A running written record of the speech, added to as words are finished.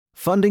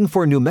funding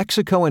for New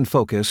Mexico in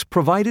Focus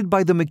provided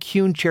by the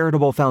McCune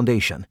Charitable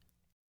Foundation,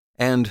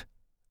 and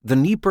the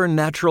Nieper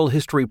Natural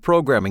History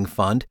Programming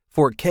Fund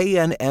for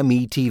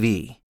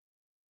KNME-TV.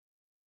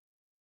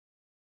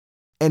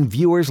 And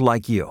viewers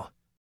like you.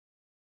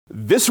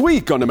 This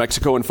week on New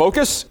Mexico in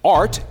Focus,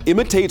 art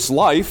imitates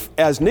life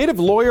as native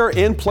lawyer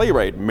and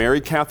playwright Mary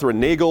Catherine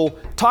Nagel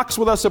talks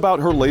with us about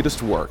her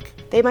latest work.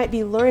 They might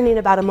be learning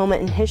about a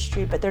moment in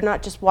history, but they're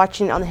not just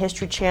watching it on the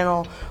History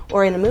Channel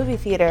or in a movie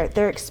theater.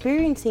 They're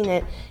experiencing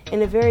it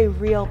in a very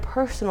real,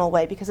 personal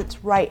way because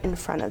it's right in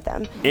front of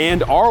them.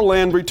 And Our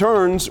Land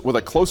returns with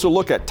a closer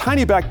look at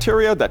tiny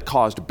bacteria that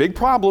caused big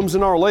problems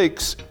in our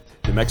lakes.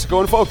 New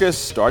Mexico in Focus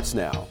starts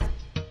now.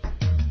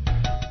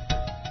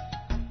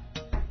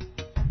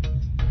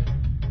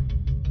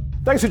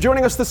 Thanks for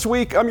joining us this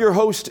week. I'm your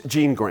host,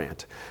 Gene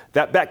Grant.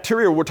 That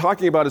bacteria we're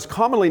talking about is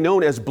commonly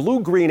known as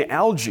blue-green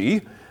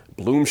algae.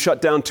 Bloom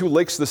shut down 2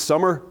 lakes this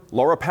summer.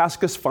 Laura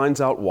Paskus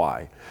finds out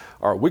why.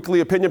 Our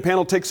weekly opinion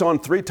panel takes on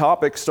 3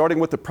 topics, starting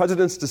with the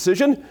president's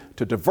decision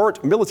to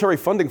divert military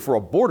funding for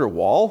a border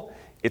wall.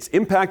 Its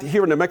impact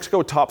here in New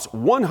Mexico tops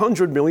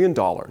 $100 million.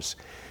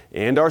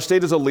 And our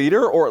state is a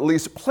leader, or at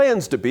least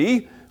plans to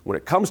be, when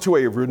it comes to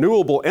a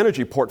renewable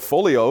energy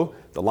portfolio.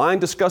 The Line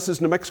discusses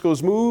New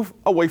Mexico's move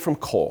away from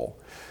coal.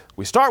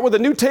 We start with a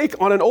new take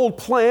on an old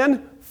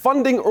plan,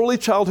 funding early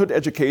childhood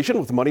education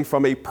with money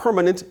from a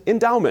permanent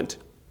endowment.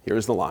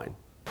 Here's The Line.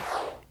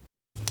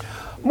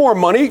 More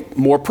money,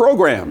 more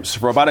programs.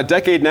 For about a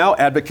decade now,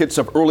 advocates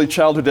of early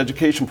childhood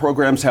education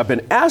programs have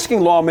been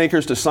asking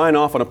lawmakers to sign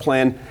off on a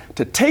plan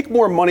to take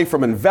more money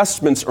from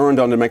investments earned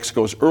on New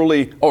Mexico's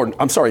nearly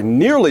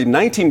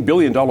 $19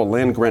 billion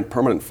land grant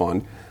permanent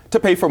fund to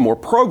pay for more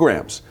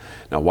programs.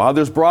 Now, while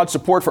there's broad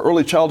support for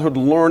early childhood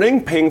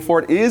learning, paying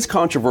for it is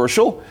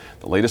controversial.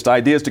 The latest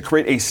idea is to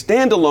create a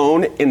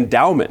standalone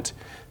endowment.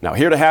 Now,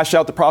 here to hash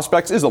out the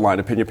prospects is the Line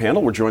Opinion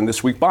Panel. We're joined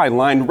this week by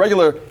Line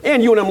regular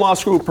and UNM Law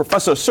School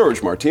Professor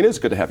Serge Martinez.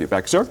 Good to have you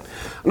back, sir.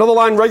 Another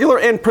Line regular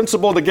and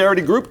principal of the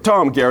Garrity Group,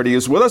 Tom Garrity,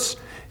 is with us.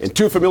 And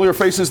 2 familiar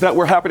faces that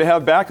we're happy to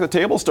have back at the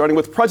table, starting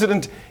with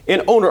President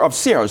and owner of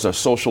Ciarza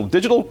Social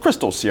Digital,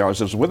 Crystal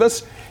Ciarza, is with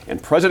us,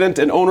 and President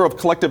and owner of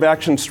Collective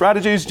Action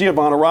Strategies,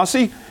 Giovanna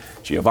Rossi.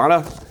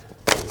 Giovanna,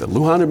 the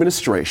Lujan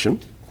administration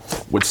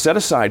would set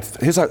aside,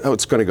 here's how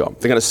it's going to go.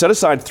 They're going to set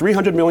aside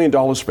 $300 million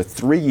for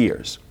 3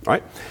 years,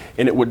 right?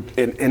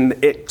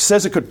 And it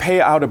says it could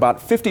pay out about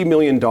 $50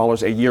 million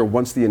a year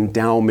once the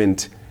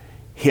endowment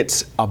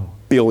hits $1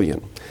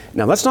 billion.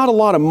 Now, that's not a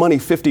lot of money,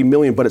 $50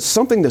 million, but it's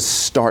something to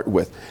start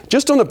with.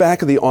 Just on the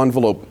back of the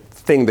envelope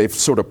thing they've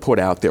sort of put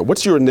out there,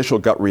 what's your initial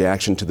gut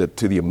reaction to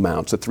the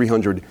amounts, the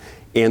 300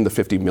 and the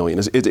 $50 million?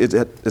 Is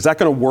that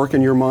going to work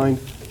in your mind?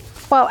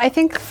 Well, I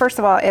think, first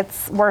of all,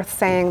 it's worth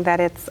saying that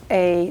it's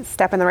a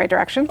step in the right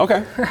direction.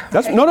 Okay.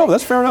 That's fair enough.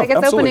 Like it's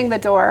Absolutely. Opening the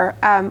door.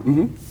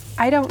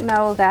 I don't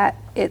know that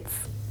it's,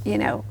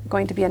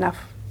 going to be enough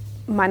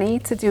money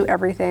to do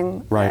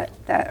everything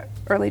that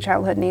early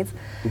childhood needs.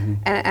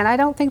 And I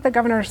don't think the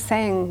governor's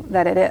saying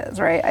that it is,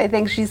 right? I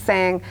think she's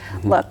saying,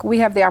 look, we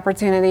have the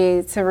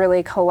opportunity to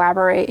really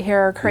collaborate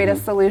here, create a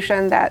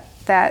solution that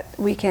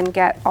we can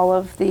get all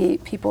of the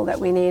people that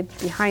we need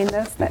behind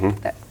this,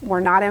 that we're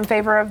not in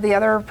favor of the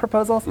other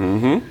proposals.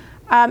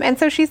 And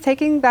so she's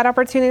taking that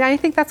opportunity. I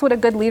think that's what a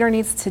good leader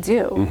needs to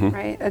do,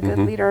 right? A good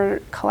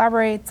leader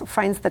collaborates,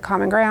 finds the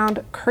common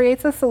ground,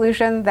 creates a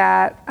solution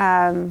that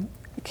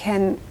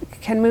can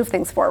move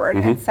things forward.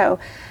 And so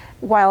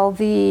while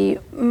the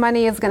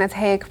money is going to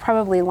take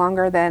probably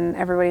longer than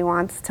everybody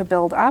wants to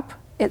build up,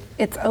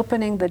 it's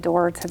opening the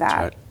door to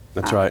that.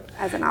 That's right.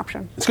 As an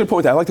option. It's a good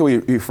point. I like the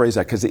way you phrase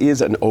that, because it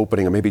is an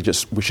opening, and maybe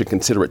we should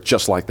consider it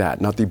just like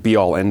that, not the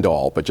be-all,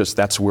 end-all, but just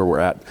that's where we're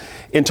at.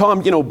 And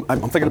Tom,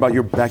 I'm thinking about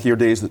your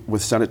days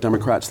with Senate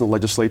Democrats in the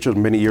legislature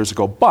many years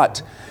ago,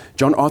 but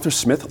John Arthur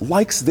Smith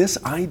likes this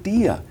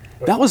idea.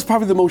 That was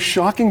probably the most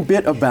shocking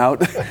bit about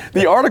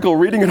the article.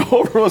 Reading it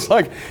over was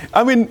like,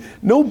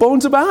 no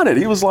bones about it.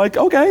 He was like,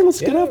 okay, let's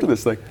get after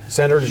this thing.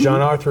 Senator John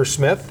Arthur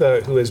Smith,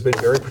 who has been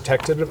very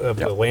protective of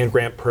the Land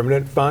Grant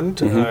Permanent Fund,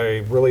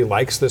 really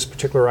likes this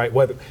particular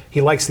idea.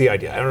 He likes the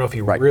idea. I don't know if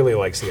he really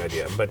likes the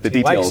idea, but the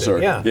he details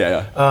likes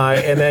it.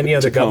 And then,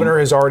 the governor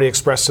has already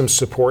expressed some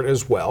support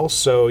as well.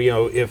 So,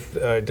 if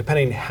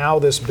depending how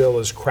this bill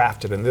is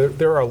crafted, and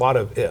there are a lot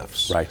of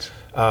ifs. Right.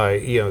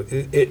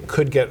 It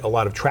could get a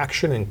lot of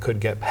traction and could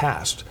get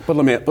passed. But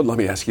let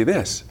me ask you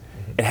this: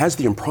 it has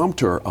the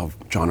imprimatur of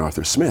John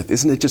Arthur Smith.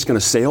 Isn't it just going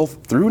to sail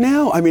through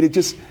now? It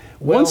just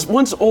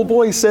once old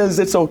boy says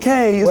it's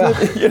okay,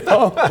 it?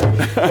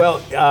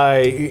 Well,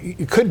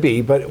 it could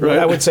be, but what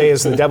I would say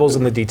is the devil's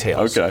in the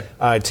details.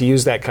 Okay. To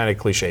use that kind of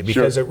cliche,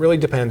 because it really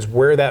depends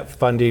where that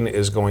funding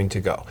is going to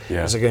go.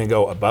 Yeah. Is it going to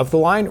go above the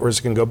line, or is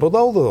it going to go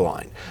below the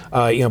line?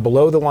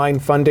 Below the line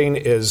funding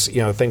is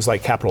things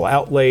like capital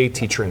outlay,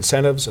 teacher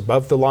incentives.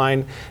 Above the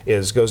line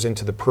goes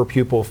into the per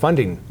pupil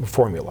funding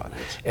formula,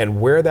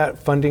 and where that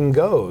funding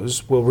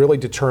goes will really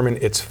determine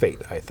its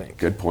fate, I think.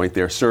 Good point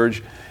there,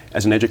 Serge.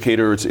 as an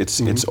educator,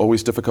 it's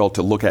always difficult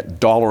to look at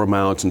dollar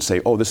amounts and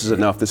say, oh, this is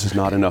enough, this is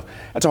not enough.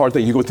 That's a hard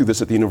thing. You go through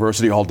this at the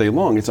university all day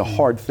long. It's a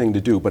hard thing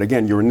to do. But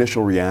again, your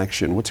initial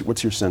reaction,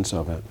 what's your sense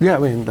of it? Yeah, I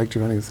mean, like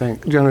Giovanni was saying,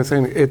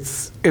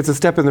 it's a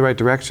step in the right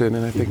direction.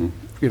 And I think,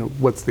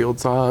 what's the old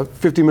saw?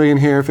 50 million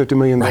here, 50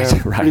 million there.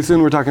 Right. Pretty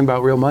soon we're talking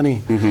about real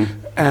money.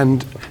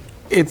 And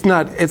it's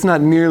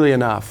not nearly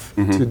enough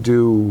to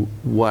do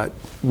what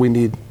we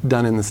need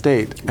done in the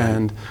state.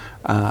 And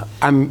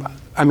I'm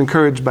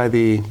encouraged by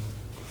the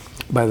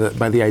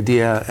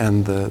idea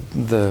and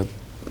the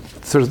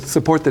sort of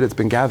support that it's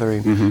been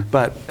gathering.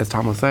 But as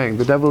Tom was saying,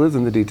 the devil is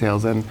in the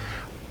details. And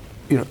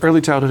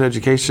early childhood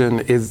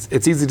education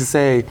it's easy to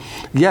say,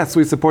 yes,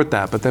 we support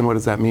that, but then what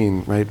does that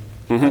mean, right?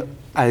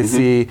 I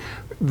see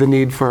the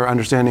need for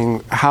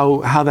understanding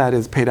how that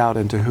is paid out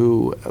into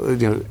who,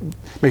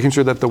 making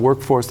sure that the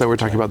workforce that we're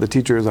talking about, the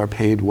teachers, are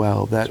paid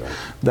well,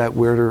 that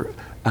we're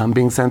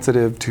being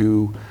sensitive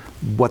to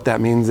what that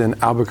means in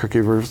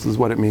Albuquerque versus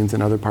what it means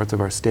in other parts of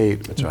our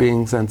state.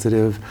 Being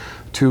sensitive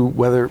to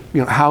whether,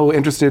 how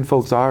interested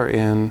folks are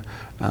in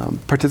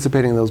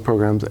participating in those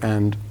programs.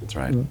 And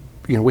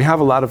we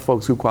have a lot of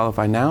folks who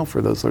qualify now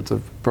for those sorts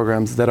of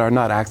programs that are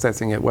not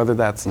accessing it, whether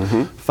that's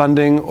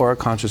funding or a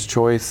conscious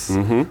choice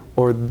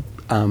or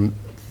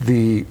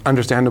the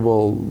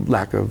understandable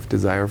lack of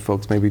desire of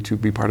folks maybe to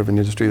be part of an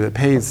industry that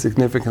pays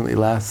significantly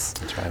less.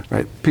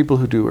 Right? People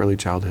who do early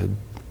childhood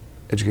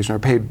education are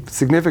paid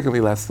significantly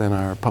less than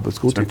our public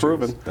school teachers.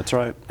 Proven. That's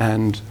right.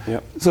 And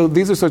so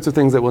these are sorts of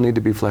things that will need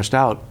to be fleshed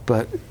out,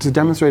 but to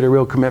demonstrate a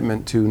real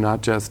commitment to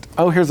not just,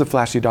 here's a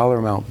flashy dollar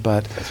amount,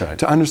 but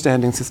to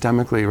understanding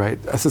systemically, right?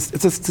 It's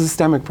a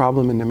systemic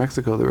problem in New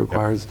Mexico that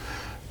requires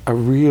a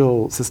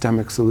real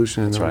systemic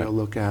solution and a real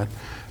look at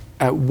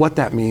what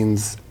that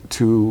means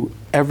to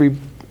every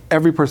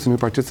person who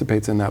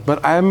participates in that.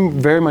 But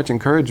I'm very much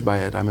encouraged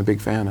by it. I'm a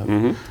big fan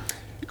of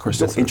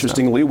Crystal,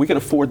 interestingly, we can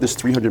afford this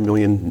 $300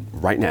 million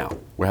right now.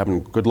 We're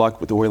having good luck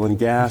with oil and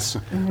gas.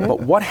 But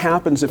what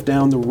happens if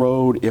down the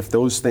road, if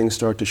those things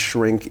start to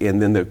shrink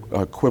and then the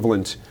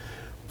equivalent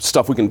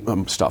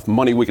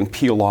money we can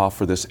peel off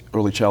for this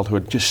early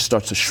childhood just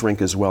starts to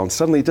shrink as well, and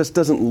suddenly it just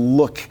doesn't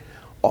look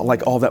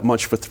like all that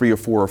much for 3 or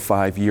 4 or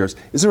 5 years.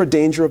 Is there a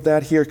danger of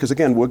that here? Because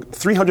again,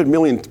 $300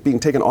 million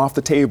being taken off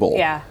the table.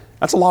 Yeah.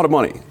 That's a lot of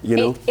money,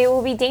 It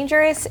will be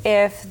dangerous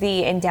if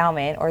the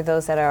endowment or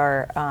those that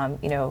are,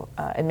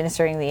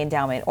 administering the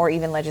endowment or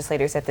even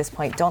legislators at this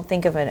point don't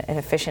think of an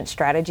efficient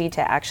strategy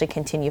to actually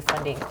continue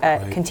funding,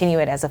 continue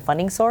it as a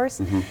funding source.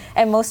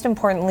 And most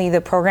importantly, the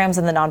programs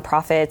and the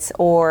nonprofits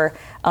or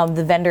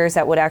the vendors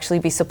that would actually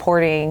be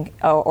supporting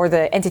or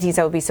the entities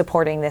that would be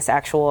supporting this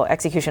actual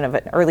execution of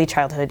an early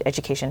childhood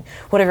education,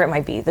 whatever it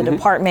might be, the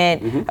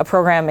department, a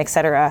program, et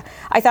cetera.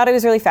 I thought it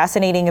was really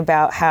fascinating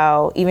about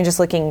how even just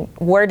looking,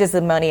 where does the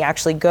money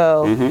actually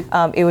go?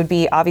 It would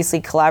be obviously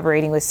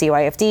collaborating with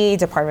CYFD,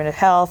 Department of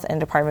Health,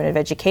 and Department of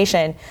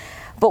Education.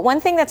 But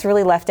one thing that's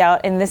really left out,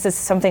 and this is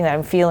something that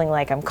I'm feeling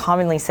like I'm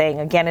commonly saying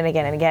again and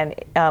again and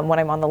again when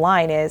I'm on the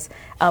line, is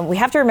we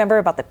have to remember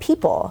about the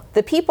people.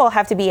 The people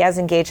have to be as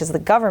engaged as the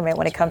government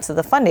when it comes to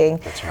the funding.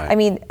 I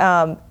mean,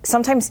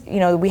 sometimes,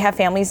 we have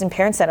families and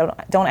parents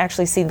that don't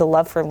actually see the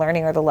love for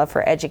learning or the love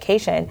for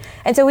education.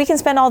 And so we can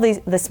spend all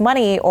this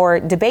money or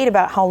debate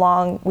about how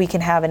long we can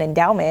have an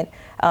endowment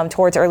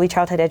towards early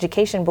childhood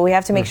education, but we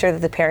have to make sure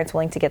that the parent's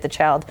willing to get the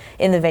child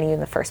in the venue in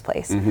the first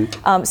place.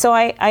 So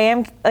I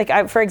am,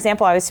 for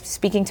example, I was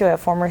speaking to a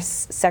former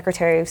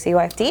secretary of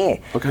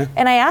CYFD,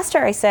 and I asked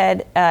her, I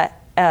said,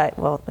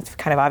 well, it's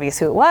kind of obvious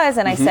who it was,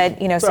 and I said,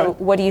 so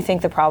what do you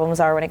think the problems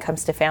are when it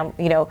comes to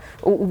family,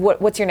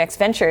 what's your next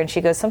venture? And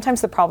she goes,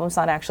 sometimes the problem's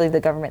not actually the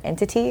government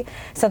entity,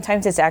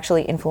 sometimes it's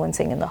actually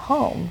influencing in the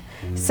home.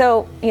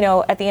 So,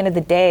 at the end of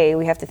the day,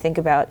 we have to think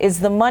about, is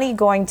the money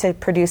going to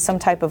produce some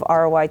type of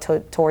ROI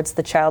towards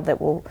the child that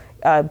will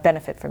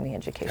benefit from the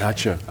education?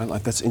 Gotcha.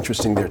 That's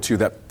interesting there too.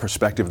 That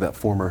perspective of that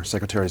former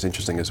secretary is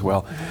interesting as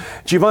well.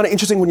 Giovanna,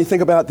 interesting when you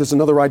think about, there's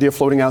another idea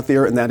floating out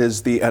there, and that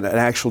is an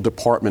actual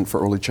department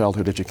for early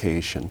childhood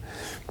education.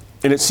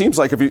 And it seems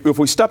like if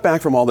we step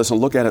back from all this and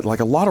look at it, like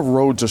a lot of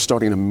roads are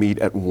starting to meet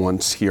at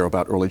once here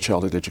about early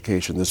childhood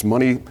education. There's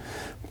money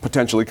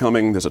potentially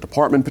coming, there's a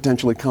department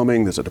potentially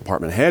coming, there's a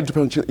department head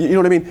potentially, you know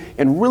what I mean?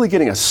 And really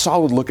getting a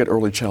solid look at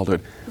early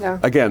childhood.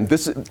 Again,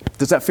 does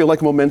that feel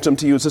like momentum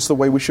to you? Is this the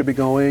way we should be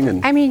going?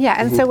 And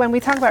and so when we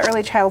talk about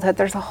early childhood,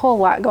 there's a whole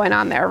lot going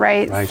on there,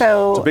 right?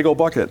 So it's a big old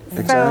bucket.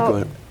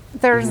 Exactly.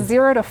 There's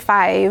 0 to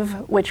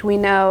 5, which we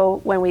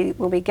know when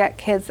we get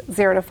kids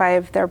 0 to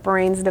 5, their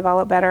brains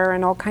develop better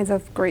and all kinds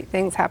of great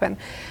things happen.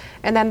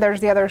 And then there's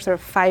the other sort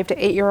of 5 to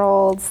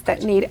 8-year-olds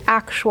that need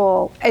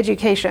actual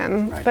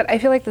education. But I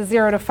feel like the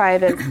 0 to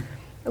 5 is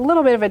a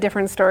little bit of a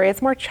different story.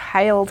 It's more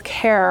child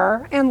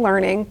care and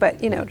learning, but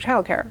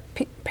child care.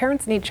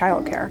 Parents need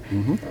child care.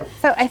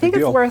 So I think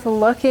it's worth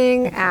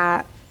looking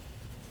at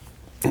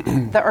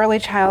the early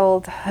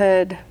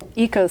childhood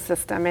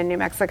ecosystem in New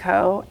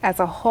Mexico as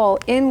a whole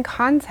in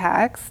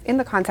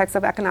the context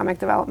of economic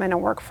development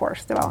and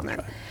workforce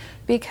development.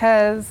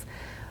 Because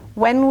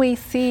when we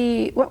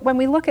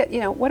look at,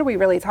 what are we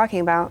really talking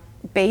about?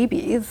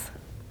 Babies,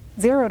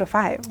 0 to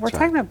 5. We're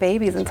talking about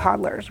babies and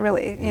toddlers,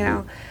 really.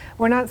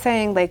 We're not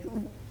saying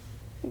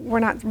we're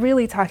not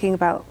really talking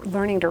about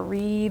learning to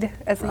read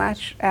as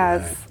much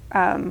as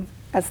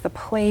the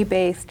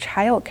play-based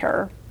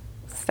childcare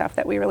stuff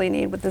that we really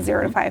need with the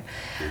 0 to 5.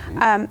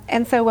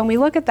 And so when we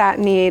look at that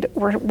need,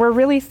 we're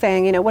really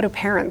saying, what do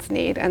parents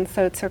need? And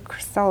so to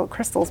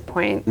Crystal's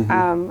point,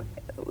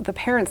 the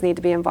parents need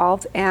to be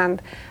involved,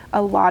 and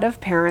a lot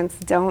of parents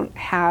don't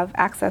have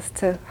access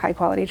to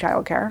high-quality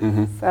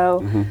childcare.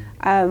 So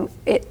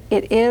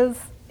it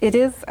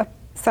is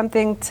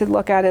something to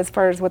look at as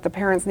far as what the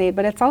parents need,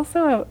 but it's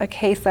also a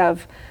case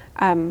of,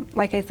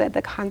 like I said,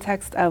 the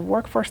context of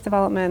workforce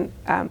development,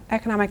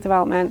 economic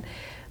development,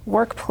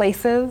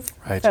 workplaces.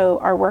 So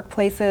our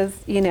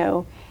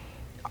workplaces,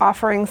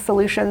 offering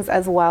solutions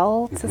as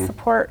well to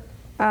support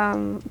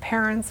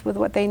parents with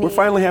what they need. We're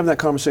finally having that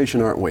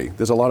conversation, aren't we?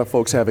 There's a lot of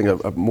folks having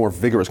a more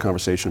vigorous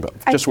conversation about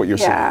just what you're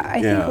saying.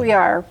 I think we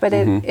are, but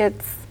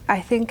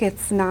I think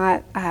it's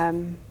not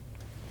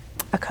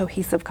a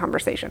cohesive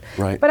conversation.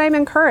 But I'm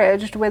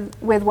encouraged with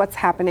what's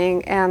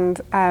happening and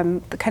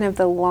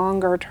the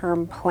longer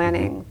term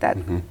planning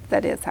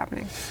that is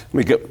happening.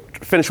 Let me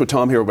finish with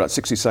Tom here, about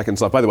 60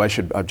 seconds left. By the way, I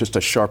should just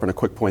to sharpen a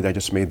quick point I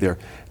just made there.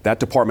 That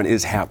department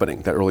is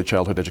happening, that early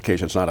childhood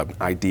education. It's not an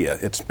idea,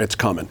 it's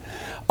coming.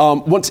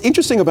 What's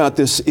interesting about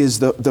this is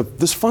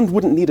this fund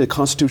wouldn't need a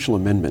constitutional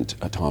amendment,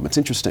 Tom. It's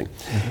interesting.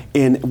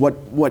 And what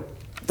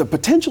the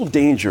potential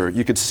danger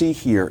you could see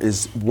here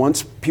is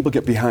once people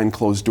get behind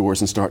closed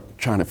doors and start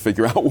trying to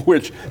figure out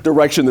which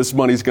direction this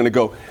money is going to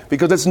go,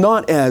 because it's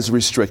not as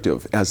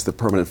restrictive as the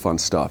permanent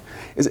fund stuff.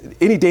 Is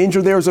any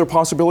danger there? Is there a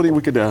possibility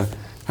we could have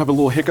a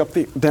little hiccup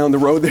down the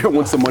road there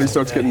once the money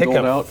starts getting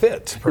doled out?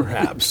 Fit,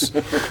 perhaps.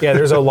 Yeah,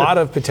 there's a lot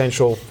of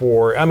potential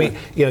for,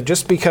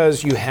 just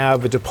because you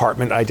have a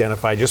department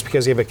identified, just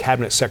because you have a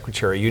cabinet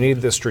secretary, you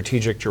need the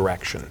strategic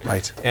direction.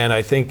 And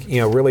I think,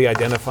 really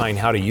identifying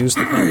how to use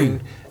the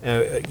funding,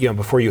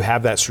 before you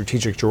have that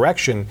strategic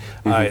direction,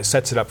 it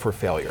sets it up for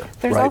failure.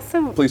 There's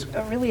also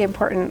a really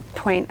important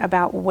point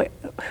about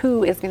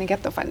who is going to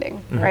get the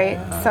funding, right?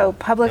 So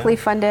publicly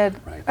funded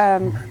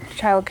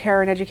child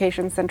care and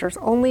education centers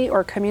only,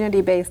 or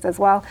community-based as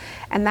well.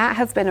 And that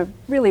has been a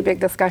really big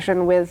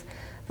discussion with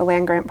the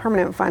land grant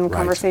permanent fund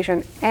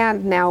conversation,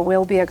 and now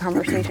will be a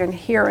conversation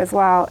here as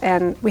well.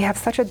 And we have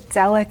such a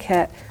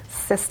delicate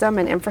system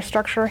and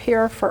infrastructure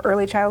here for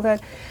early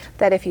childhood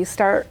that if you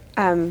start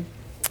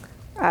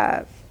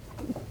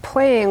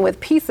playing with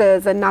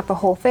pieces and not the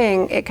whole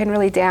thing, it can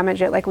really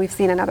damage it, like we've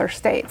seen in other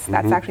states.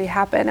 That's actually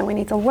happened, and we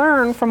need to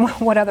learn from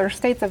what other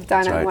states have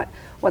done and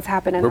what's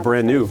happened. We're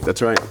brand new.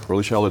 That's right.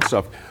 Early childhood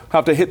stuff.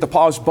 Have to hit the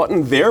pause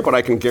button there, but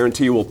I can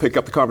guarantee you we'll pick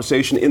up the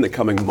conversation in the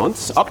coming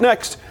months. Up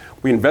next,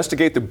 we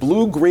investigate the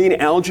blue-green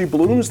algae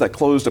blooms that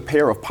closed a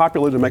pair of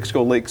popular New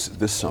Mexico lakes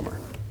this summer.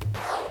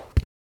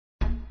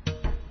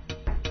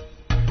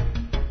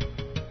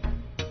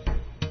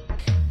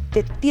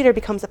 The theater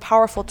becomes a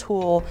powerful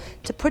tool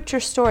to put your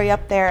story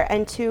up there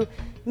and to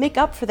make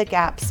up for the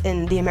gaps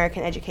in the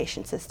American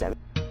education system.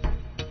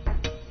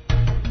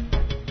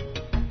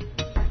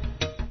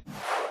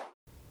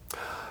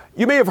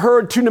 You may have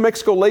heard 2 New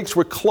Mexico lakes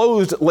were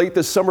closed late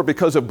this summer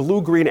because of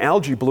blue-green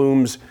algae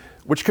blooms,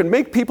 which can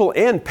make people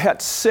and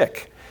pets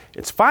sick.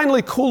 It's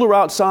finally cooler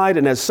outside,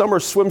 and as summer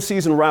swim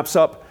season wraps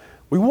up,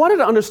 we wanted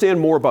to understand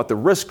more about the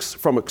risks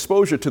from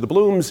exposure to the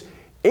blooms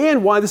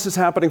and why this is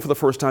happening for the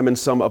first time in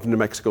some of New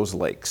Mexico's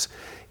lakes.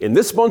 In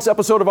this month's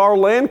episode of Our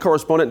Land,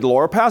 correspondent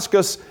Laura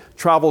Paskus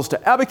travels to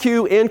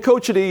Abiquiu and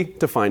Cochiti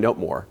to find out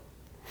more.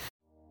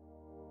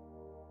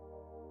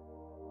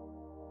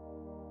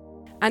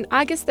 On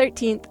August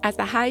 13th, as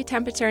the high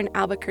temperature in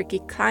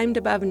Albuquerque climbed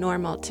above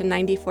normal to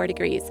 94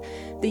 degrees,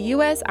 the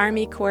U.S.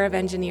 Army Corps of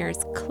Engineers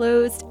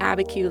closed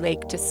Abiquiu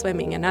Lake to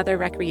swimming and other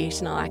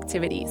recreational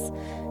activities.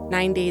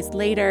 9 days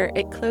later,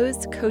 it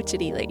closed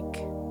Cochiti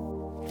Lake.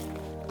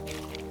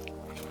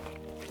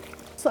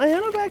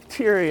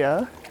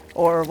 Cyanobacteria,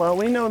 or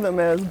we know them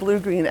as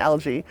blue-green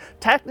algae.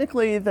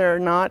 Technically, they're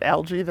not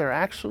algae. They're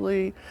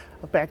actually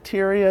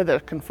bacteria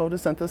that can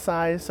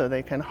photosynthesize, so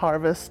they can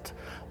harvest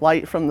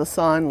light from the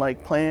sun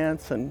like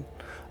plants and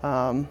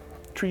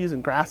trees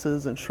and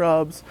grasses and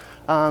shrubs.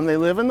 They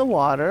live in the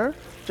water.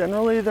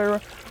 Generally,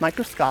 they're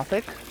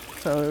microscopic,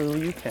 so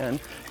you can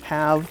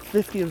have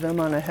 50 of them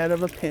on a head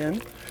of a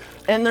pin.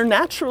 And they're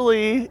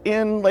naturally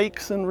in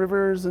lakes and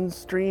rivers and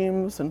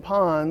streams and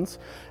ponds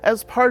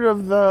as part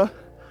of the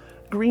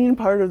green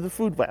part of the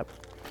food web.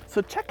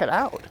 So check it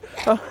out.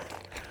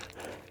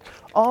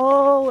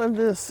 All of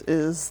this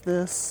is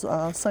this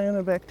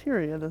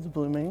cyanobacteria that's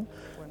blooming.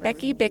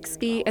 Becky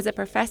Bixby is a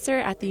professor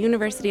at the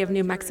University of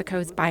New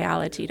Mexico's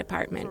biology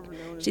department.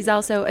 She's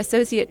also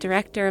associate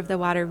director of the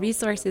Water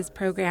Resources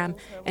Program,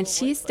 and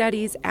she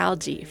studies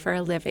algae for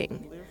a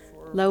living.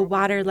 Low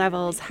water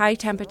levels, high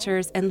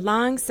temperatures, and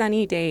long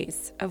sunny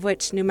days, of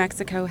which New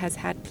Mexico has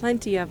had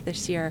plenty of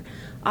this year,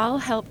 all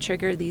help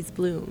trigger these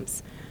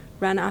blooms.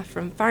 Runoff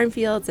from farm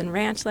fields and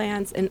ranch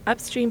lands and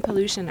upstream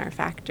pollution are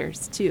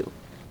factors, too.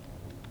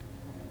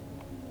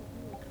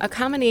 A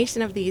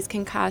combination of these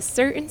can cause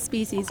certain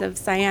species of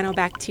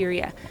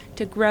cyanobacteria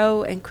to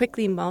grow and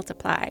quickly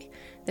multiply.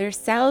 Their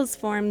cells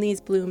form these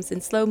blooms in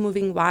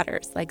slow-moving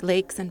waters like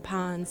lakes and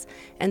ponds,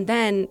 and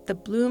then the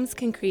blooms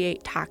can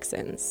create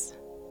toxins.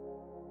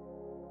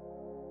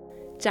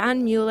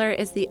 John Mueller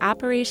is the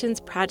Operations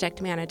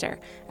Project Manager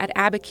at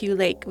Abiquiu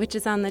Lake, which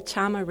is on the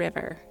Chama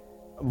River.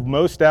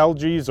 Most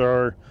algae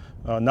are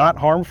not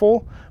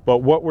harmful, but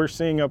what we're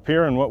seeing up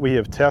here and what we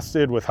have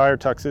tested with higher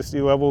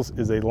toxicity levels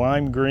is a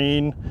lime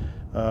green,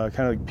 kind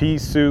of like pea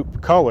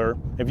soup color.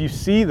 If you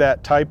see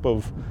that type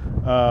of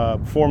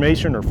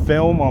formation or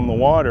film on the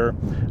water,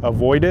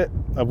 avoid it,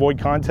 avoid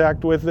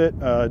contact with it,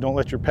 don't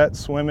let your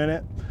pets swim in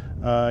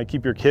it,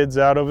 keep your kids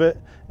out of it,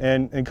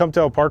 and come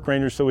tell a park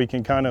ranger so we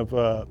can kind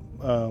of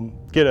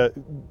get a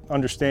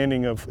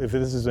understanding of if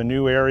this is a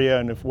new area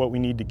and if what we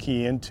need to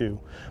key into.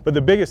 But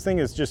the biggest thing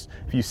is just,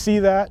 if you see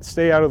that,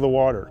 stay out of the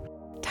water.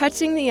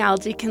 Touching the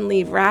algae can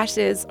leave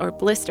rashes or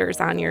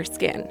blisters on your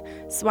skin.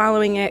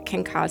 Swallowing it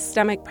can cause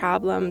stomach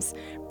problems.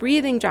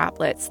 Breathing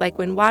droplets, like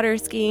when water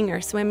skiing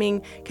or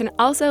swimming, can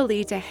also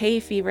lead to hay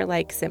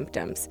fever-like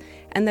symptoms.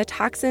 And the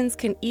toxins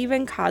can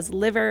even cause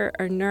liver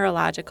or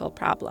neurological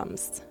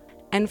problems.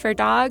 And for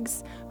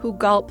dogs who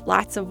gulp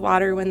lots of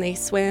water when they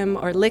swim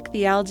or lick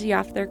the algae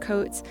off their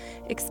coats,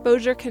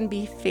 exposure can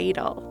be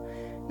fatal.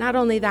 Not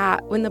only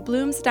that, when the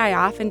blooms die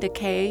off and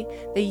decay,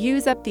 they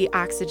use up the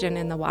oxygen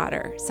in the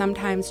water,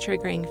 sometimes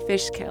triggering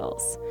fish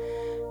kills.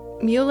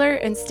 Mueller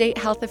and state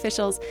health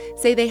officials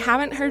say they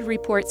haven't heard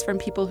reports from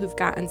people who've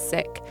gotten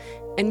sick.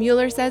 And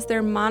Mueller says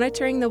they're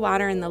monitoring the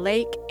water in the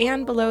lake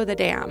and below the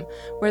dam,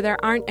 where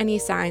there aren't any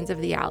signs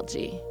of the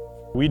algae.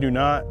 We do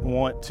not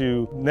want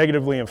to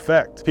negatively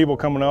affect people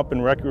coming up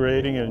and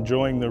recreating and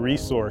enjoying the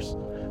resource.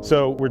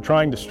 So we're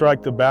trying to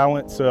strike the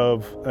balance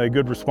of a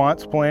good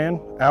response plan,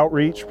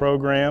 outreach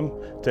program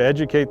to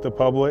educate the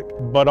public,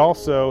 but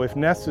also, if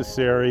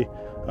necessary,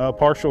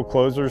 partial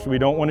closures. We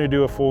don't want to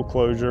do a full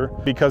closure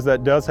because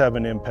that does have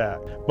an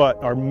impact. But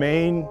our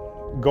main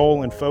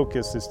goal and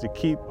focus is to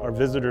keep our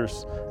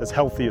visitors as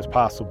healthy as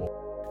possible.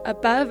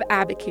 Above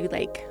Abiquiu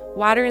Lake,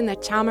 water in the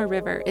Chama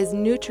River is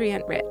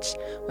nutrient-rich,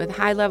 with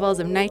high levels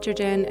of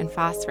nitrogen and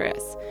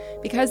phosphorus.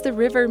 Because the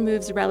river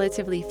moves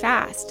relatively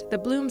fast, the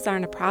blooms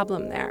aren't a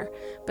problem there,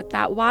 but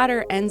that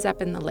water ends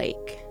up in the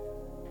lake.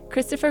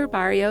 Christopher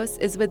Barrios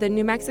is with the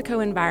New Mexico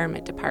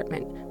Environment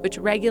Department, which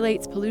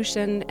regulates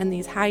pollution and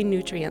these high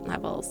nutrient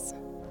levels.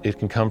 It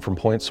can come from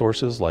point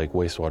sources like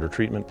wastewater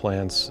treatment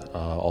plants.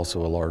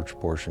 Also, a large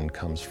portion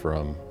comes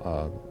from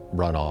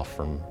runoff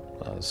from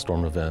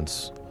storm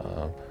events,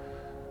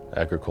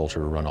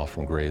 agriculture runoff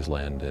from grazed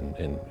land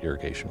and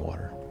irrigation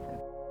water.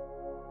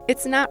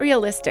 It's not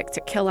realistic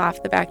to kill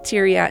off the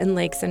bacteria in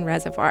lakes and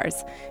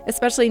reservoirs,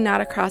 especially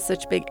not across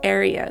such big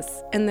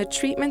areas, and the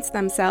treatments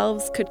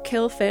themselves could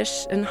kill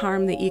fish and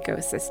harm the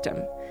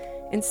ecosystem.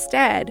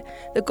 Instead,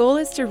 the goal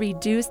is to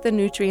reduce the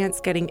nutrients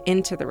getting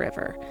into the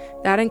river.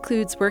 That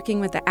includes working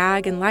with the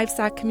ag and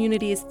livestock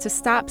communities to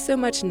stop so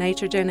much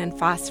nitrogen and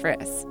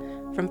phosphorus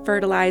from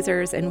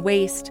fertilizers and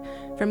waste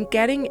from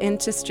getting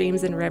into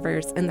streams and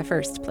rivers in the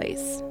first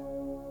place.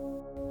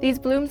 These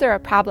blooms are a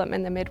problem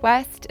in the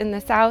Midwest, in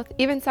the South,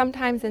 even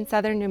sometimes in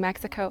southern New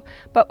Mexico,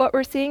 but what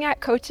we're seeing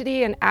at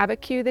Cochiti and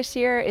Abiquiu this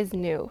year is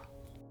new.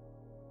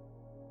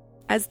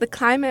 As the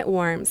climate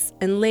warms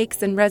and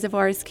lakes and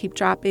reservoirs keep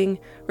dropping,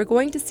 we're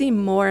going to see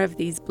more of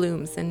these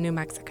blooms in New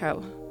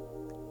Mexico.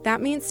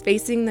 That means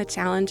facing the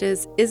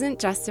challenges isn't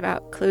just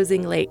about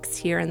closing lakes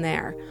here and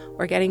there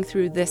or getting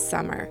through this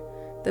summer.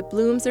 The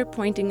blooms are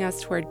pointing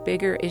us toward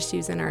bigger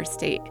issues in our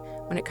state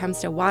when it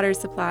comes to water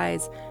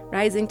supplies,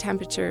 rising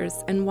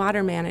temperatures, and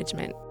water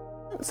management.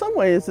 In some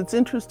ways, it's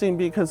interesting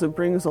because it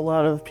brings a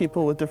lot of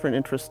people with different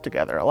interests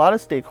together, a lot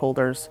of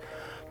stakeholders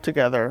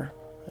together.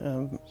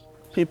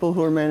 People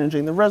who are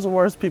managing the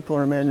reservoirs, people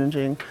who are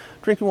managing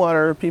drinking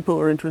water, people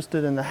who are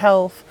interested in the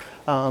health.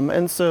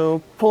 And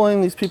so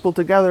pulling these people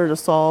together to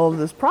solve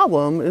this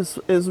problem is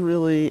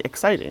really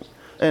exciting.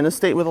 In a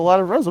state with a lot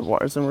of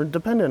reservoirs, and we're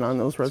dependent on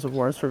those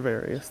reservoirs for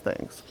various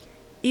things.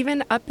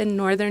 Even up in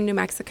northern New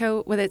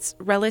Mexico, with its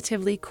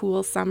relatively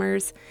cool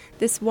summers,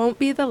 this won't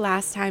be the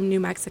last time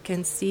New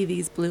Mexicans see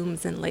these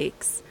blooms in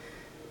lakes.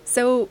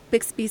 So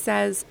Bixby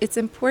says it's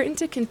important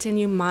to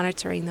continue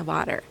monitoring the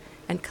water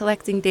and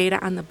collecting data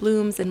on the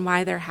blooms and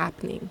why they're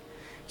happening.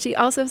 She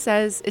also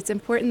says it's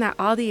important that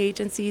all the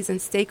agencies and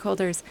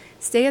stakeholders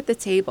stay at the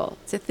table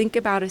to think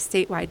about a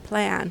statewide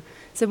plan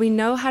so we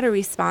know how to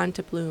respond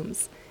to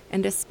blooms,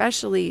 and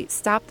especially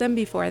stop them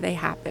before they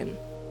happen.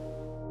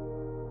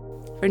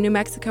 For New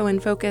Mexico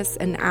in Focus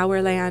and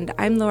Our Land,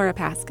 I'm Laura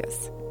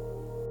Paskus.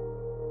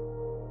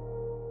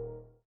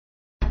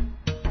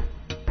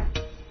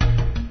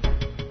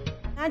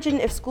 Imagine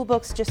if school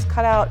books just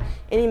cut out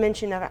any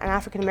mention of an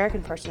African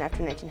American person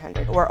after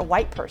 1900 or a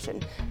white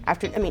person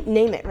after,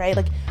 name it, right?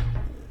 Like,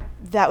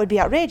 that would be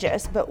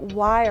outrageous, but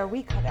why are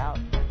we cut out?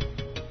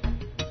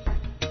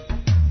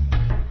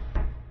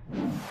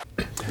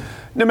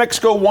 New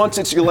Mexico wants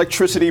its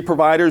electricity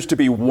providers to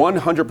be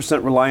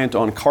 100% reliant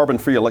on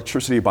carbon-free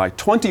electricity by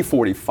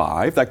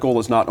 2045. That goal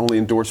is not only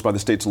endorsed by the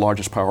state's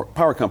largest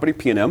power company,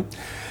 PNM.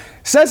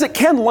 Says it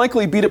can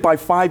likely beat it by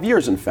 5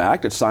 years, in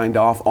fact. It signed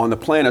off on the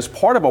plan as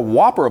part of a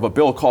whopper of a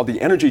bill called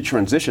the Energy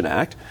Transition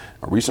Act.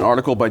 A recent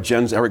article by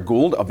Jen's Eric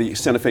Gould of the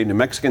Santa Fe New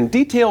Mexican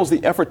details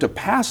the effort to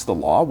pass the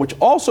law, which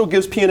also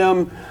gives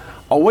PNM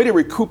a way to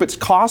recoup its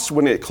costs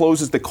when it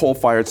closes the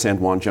coal-fired San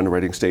Juan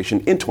generating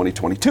station in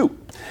 2022.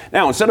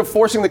 Now, instead of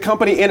forcing the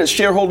company and its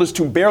shareholders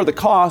to bear the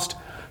cost,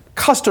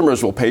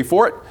 customers will pay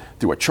for it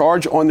through a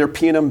charge on their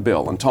PNM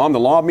bill. And Tom, the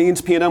law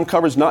means PNM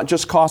covers not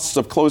just costs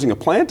of closing a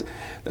plant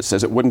that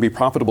says it wouldn't be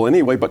profitable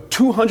anyway, but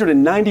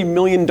 $290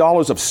 million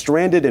of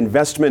stranded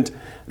investment.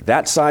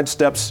 That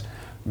sidesteps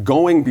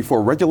going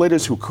before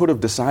regulators who could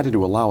have decided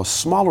to allow a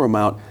smaller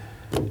amount.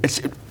 It's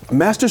a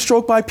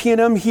masterstroke by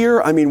PNM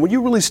here. I mean, when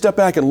you really step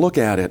back and look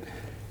at it,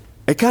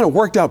 it kind of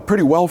worked out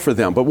pretty well for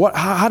them. But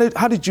how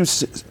did you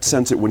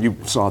sense it when you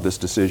saw this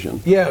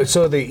decision? Yeah,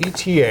 so the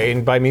ETA,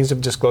 and by means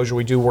of disclosure,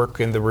 we do work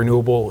in the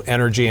renewable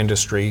energy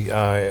industry.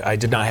 I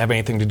did not have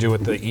anything to do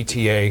with the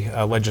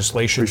ETA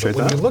legislation. Appreciate but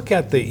when that. you look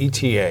at the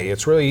ETA,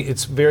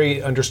 it's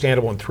very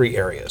understandable in three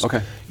areas.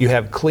 Okay. You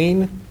have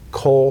clean,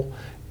 coal,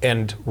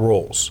 and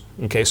rolls.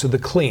 Okay, so the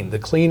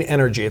clean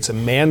energy, it's a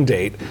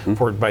mandate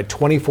for by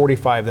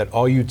 2045 that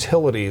all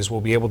utilities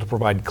will be able to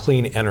provide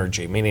clean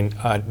energy, meaning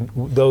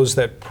those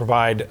that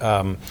provide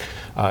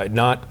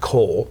not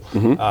coal.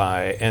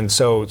 And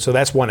so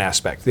that's one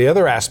aspect. The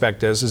other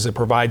aspect is it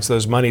provides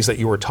those monies that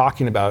you were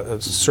talking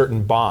about,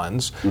 certain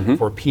bonds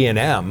for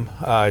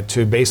PNM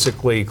to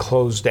basically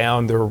close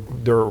down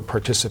their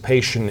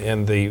participation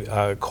in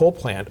the coal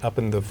plant up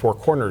in the Four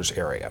Corners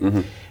area.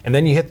 And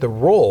then you hit the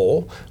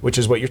roll, which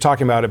is what you're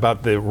talking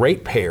about the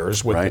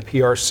ratepayers with the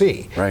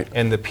PRC. Right.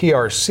 And the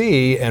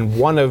PRC and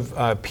one of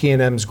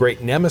PNM's great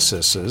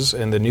nemesises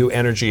in the new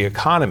energy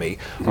economy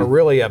are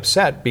really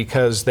upset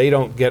because they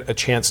don't get a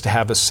chance to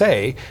have a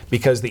say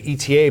because the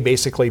ETA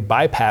basically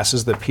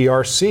bypasses the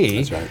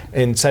PRC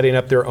in setting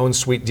up their own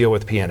sweet deal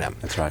with PNM.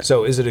 That's right.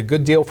 So is it a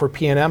good deal for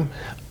PNM?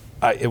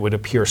 It would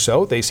appear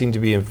so. They seem to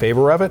be in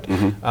favor of it.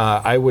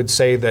 I would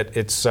say that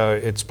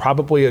it's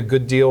probably a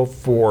good deal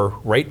for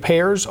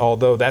ratepayers,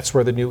 although that's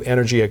where the new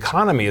energy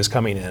economy is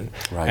coming in.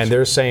 Right. And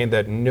they're saying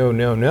that no,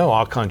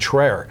 au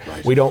contraire.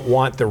 Right. We don't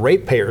want the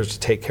ratepayers to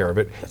take care of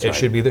it. That's it right.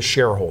 should be the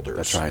shareholders.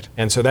 That's right.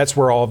 And so that's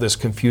where all this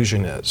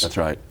confusion is. That's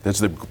right. That's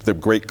the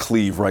great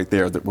cleave right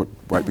there,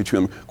 right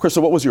between them.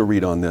 Crystal, what was your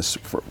read on this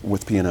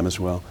with PNM as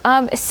well?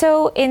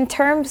 So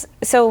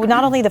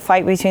not only the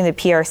fight between the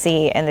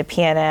PRC and the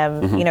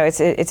PNM,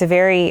 it's a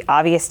very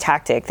obvious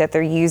tactic that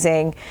they're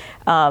using,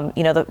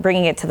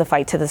 bringing it to the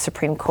fight to the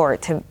Supreme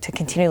Court to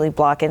continually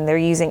block, and they're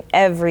using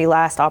every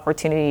last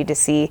opportunity to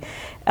see,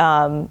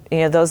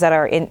 those that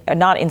are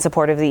not in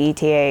support of the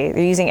ETA.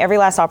 They're using every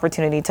last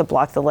opportunity to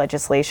block the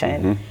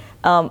legislation.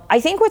 I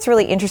think what's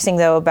really interesting,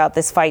 though, about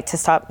this fight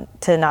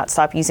to not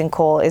stop using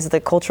coal is the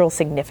cultural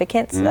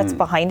significance that's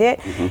behind it.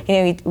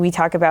 We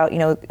talk about,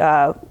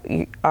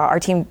 our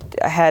team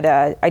had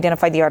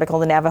identified the article,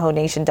 "The Navajo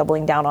Nation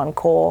Doubling Down on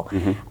Coal,"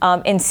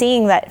 and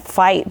seeing that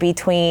fight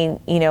between,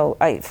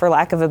 for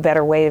lack of a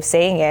better way of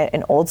saying it,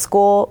 an old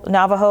school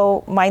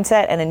Navajo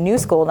mindset and a new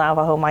school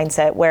Navajo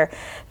mindset, where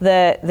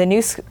the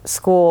new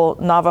school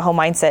Navajo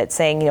mindset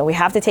saying, we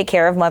have to take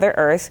care of Mother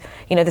Earth.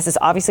 This is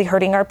obviously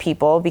hurting our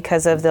people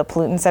because of the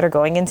pollutants that are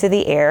going into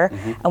the air,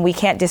 and we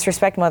can't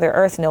disrespect Mother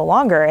Earth no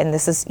longer. And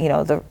this is,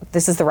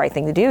 this is the right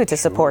thing to do to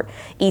support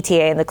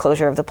ETA and the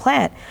closure of the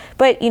plant.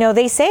 But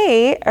they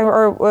say,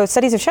 or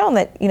studies have shown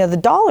that the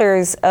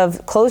dollars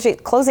of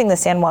closing the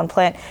San Juan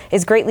plant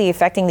is greatly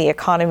affecting the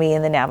economy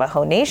in the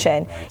Navajo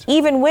Nation,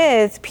 even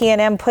with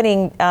PNM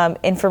putting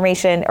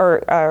information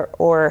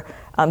or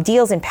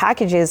deals and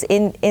packages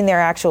in their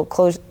actual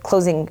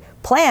closing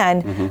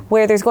plan,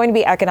 where there's going to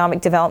be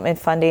economic development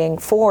funding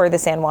for the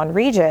San Juan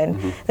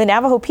region. The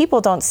Navajo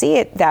people don't see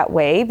it that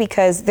way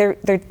because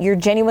you're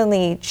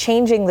genuinely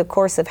changing the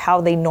course of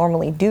how they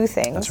normally do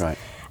things. That's right.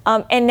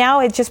 And now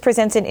it just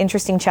presents an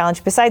interesting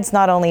challenge. Besides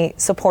not only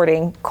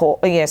supporting coal,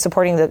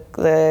 supporting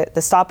the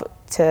stop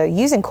to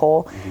using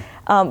coal,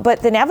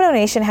 but the Navajo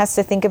Nation has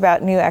to think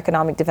about new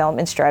economic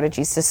development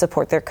strategies to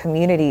support their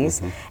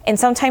communities. And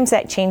sometimes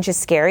that change is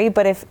scary.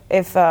 But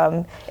if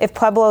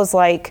pueblos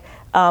like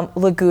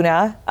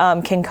Laguna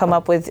can come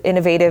up with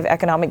innovative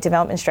economic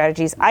development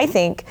strategies, I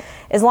think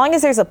as long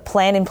as there's a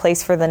plan in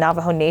place for the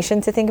Navajo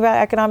Nation to think about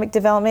economic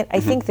development, I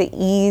think the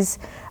ease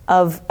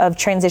of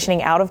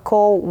transitioning out of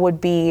coal would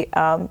be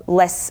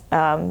less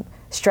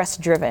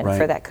stress-driven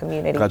for that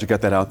community. Glad you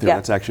got that out there. Yeah.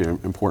 That's actually an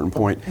important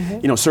point.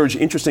 Serge,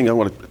 interesting, I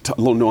want a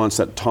little nuance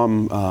that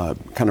Tom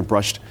kind of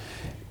brushed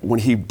when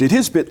he did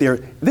his bit there.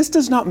 This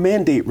does not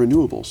mandate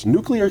renewables.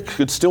 Nuclear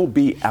could still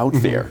be out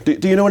there.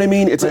 Do you know what I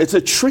mean? It's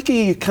a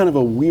tricky, kind of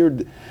a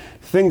weird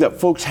thing that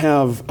folks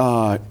have.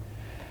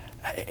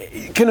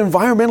 Can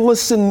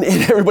environmentalists and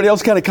everybody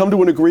else kind of come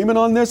to an agreement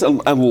on this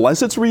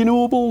unless it's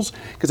renewables?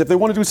 Because if they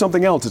want to do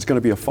something else, it's going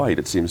to be a fight,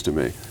 it seems to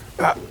me.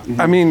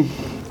 I mean,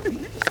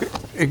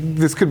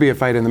 this could be a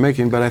fight in the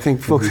making, but I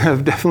think folks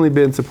have definitely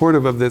been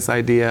supportive of this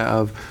idea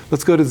of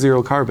let's go to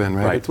zero carbon,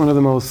 right? It's one of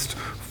the most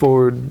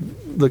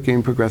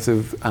forward-looking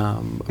progressive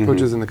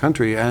approaches in the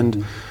country,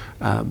 and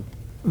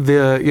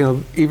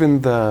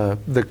even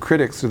the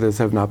critics of this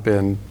have not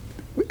been.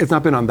 It's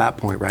not been on that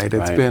point, right?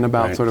 It's been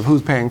about sort of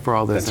who's paying for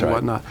all this and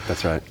whatnot.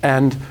 That's right.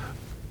 And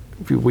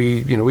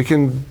we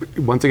can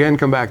once again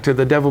come back to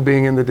the devil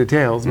being in the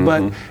details,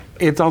 but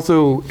it's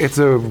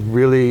a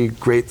really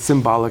great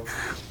symbolic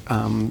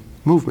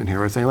movement here.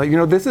 We're saying, like,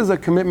 this is a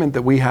commitment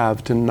that we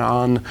have to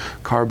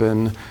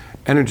non-carbon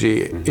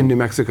energy in New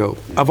Mexico,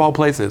 of all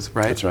places,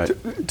 right? That's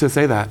right. To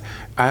say that,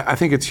 I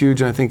think it's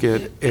huge, and I think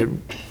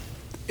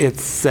it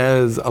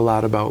says a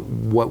lot about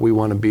what we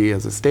want to be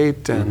as a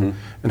state and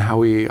how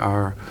we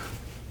are,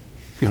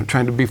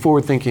 trying to be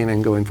forward-thinking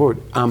and going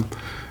forward.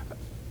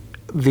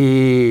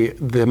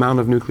 The amount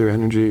of nuclear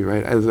energy,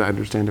 right, as I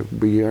understand it,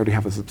 we already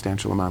have a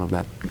substantial amount of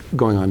that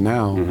going on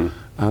now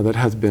that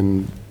has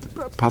been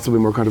possibly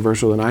more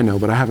controversial than I know,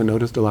 but I haven't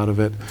noticed a lot of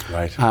it.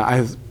 Right.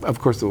 Of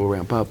course, it will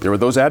ramp up. There are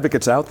those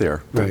advocates out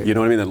there, right. You know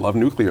what I mean, that love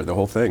nuclear, the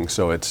whole thing.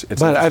 So it's.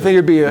 But I think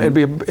it'd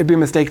be a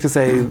mistake to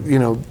say,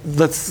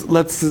 let's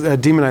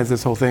demonize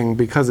this whole thing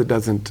because it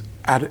doesn't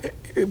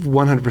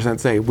 100%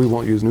 say we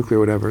won't use nuclear,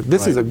 or whatever.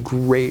 This is a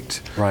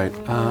great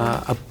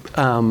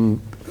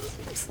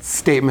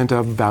statement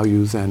of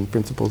values and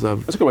principles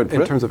of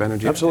in terms of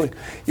energy. Absolutely.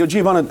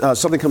 Giovanna,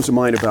 something comes to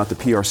mind about the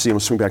PRC. I'm going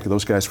to swing back to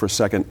those guys for a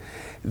second.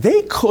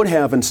 They could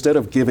have, instead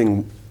of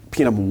giving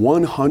PNM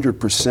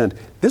 100%,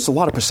 there's a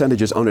lot of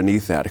percentages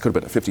underneath that. It could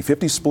have been a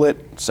 50-50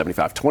 split,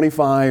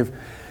 75-25.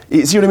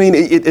 You see what I mean?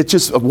 It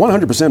just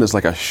 100% is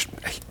like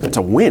it's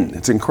a win.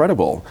 It's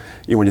incredible.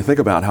 When you think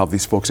about how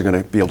these folks are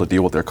going to be able to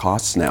deal with their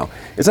costs now.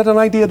 Is that an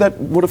idea that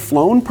would have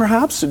flown,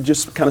 perhaps,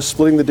 just kind of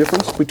splitting the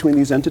difference between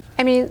these entities?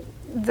 I mean,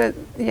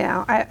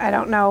 I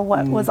don't know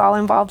what was all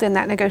involved in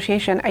that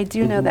negotiation. I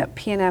do know that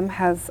PNM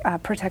has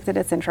protected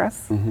its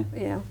interests,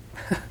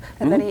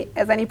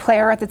 as any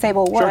player at the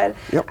table would. Sure.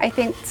 Yep. I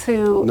think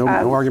no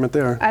argument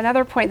there.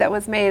 Another point that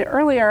was made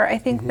earlier, I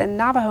think the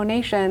Navajo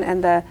Nation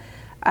and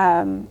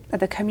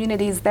the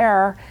communities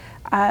there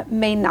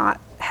may not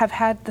have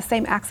had the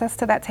same access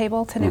to that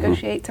table to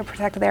negotiate to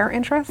protect their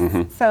interests.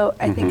 So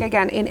I think,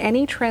 again, in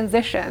any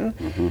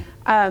transition,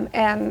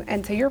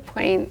 and to your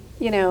point,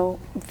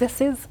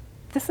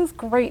 this is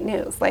great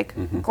news. Like,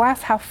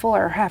 glass half full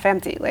or half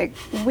empty. Like,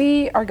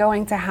 we are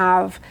going to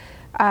have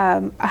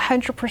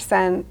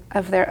 100%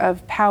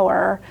 of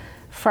power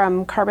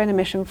from carbon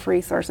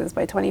emission-free sources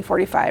by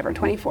 2045 or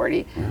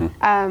 2040.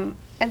 And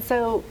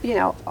so,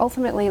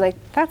 ultimately, like,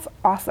 that's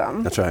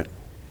awesome. That's right.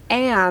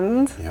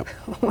 And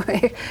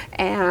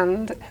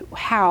and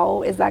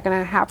how is that going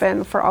to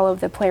happen for all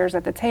of the players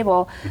at the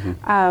table?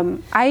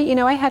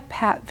 I had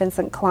Pat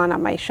Vincent-Klan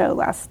on my show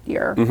last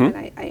year,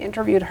 and I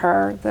interviewed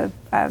her, the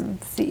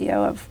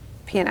CEO of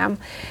PNM,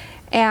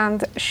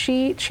 and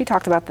she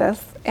talked about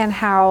this and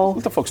how.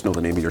 Let the folks know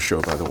the name of your show,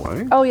 by the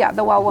way. Oh yeah,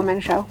 the Well Woman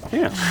Show.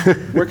 Yeah.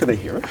 Where can they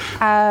hear it?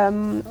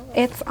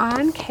 It's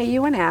on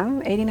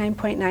KUNM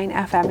 89.9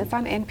 FM. It's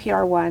on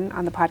NPR One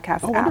on the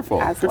podcast app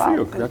as Good well. For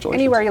you. Congratulations.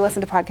 Anywhere you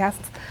listen to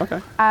podcasts. Okay.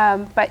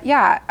 But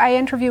yeah, I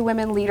interview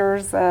women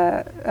leaders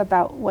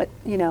about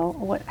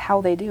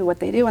how they do what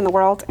they do in the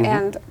world,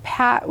 and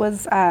Pat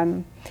was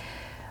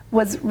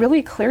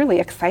really clearly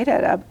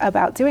excited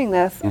about doing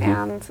this,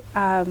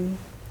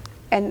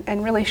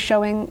 and really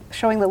showing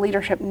the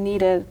leadership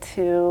needed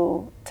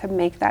to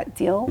make that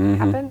deal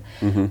happen.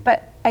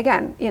 But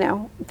again,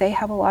 they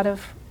have a lot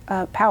of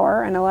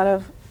power and a lot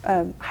of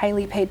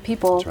highly paid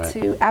people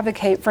to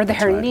advocate for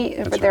their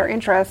their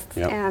interests.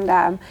 And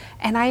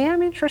I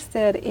am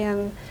interested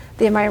in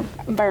the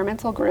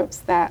environmental groups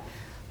that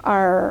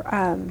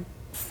are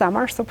some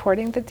are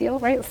supporting the deal,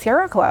 right?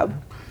 Sierra Club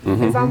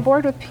is on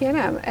board with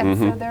PNM, and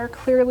so they're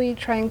clearly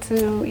trying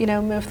to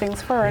move things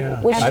forward.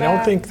 Yeah. I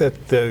don't think that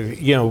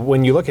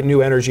when you look at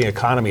new energy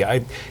economy,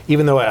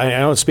 even though I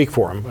don't speak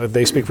for them,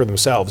 they speak for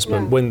themselves.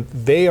 But when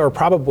they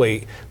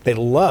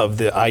love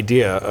the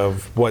idea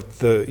of what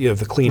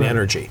the clean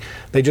energy.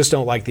 They just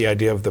don't like the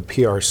idea of the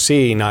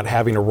PRC not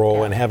having a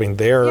role and having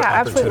their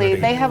opportunity. Absolutely.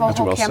 They have a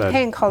whole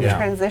campaign called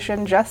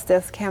Transition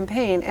Justice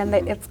Campaign, and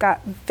it's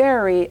got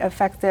very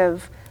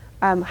effective,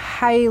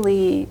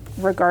 highly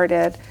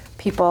regarded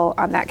people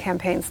on that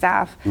campaign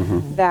staff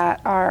that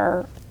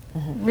are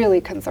really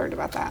concerned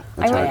about that.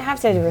 I would have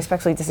to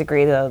respectfully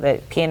disagree, though,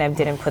 that PNM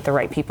didn't put the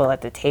right people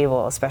at the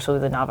table, especially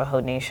with the Navajo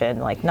Nation.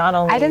 Like, not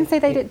only I didn't say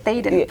they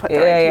didn't put the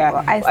right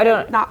people. I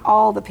said not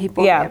all the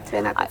people have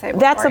been at the table.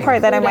 That's the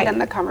part that I might in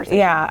the conversation.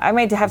 Yeah, I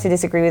might have to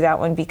disagree with that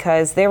one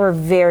because they were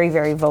very,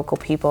 very vocal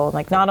people.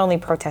 Like, not only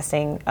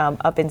protesting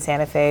up in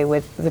Santa Fe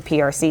with the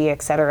PRC,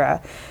 et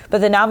cetera, but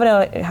the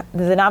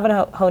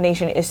Navajo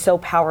Nation is so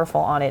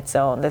powerful on its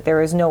own that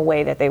there is no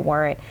way that they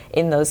weren't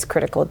in those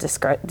critical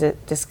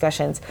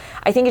discussions.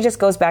 I think it just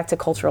goes back to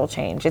cultural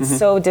change. It's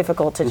so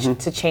difficult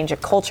to change a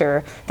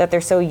culture that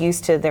they're so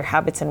used to their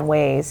habits and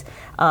ways.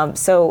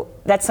 So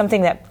that's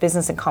something that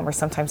Business and Commerce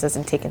sometimes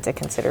doesn't take into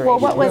consideration.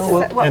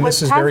 And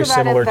this is very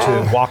similar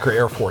to Walker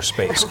Air Force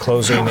Base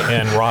closing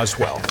in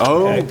Roswell.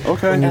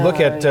 Okay. When you look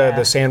at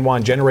the San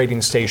Juan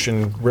generating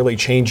station really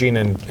changing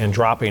and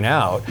dropping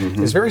out,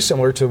 it's very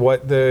similar to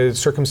what the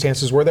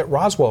circumstances were that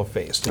Roswell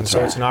faced. And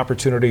so it's an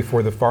opportunity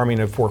for the farming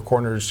and Four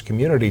Corners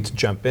community to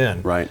jump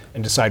in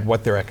and decide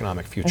what their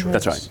economic future is.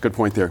 That's right. Good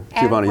point there.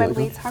 And Giovanni. when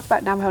we talk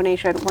about Navajo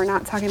Nation, we're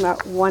not talking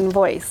about one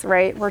voice,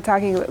 right? We're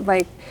talking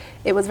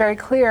it was very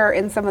clear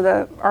in some of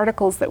the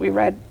articles that we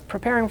read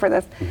preparing for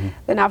this,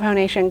 the Navajo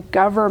Nation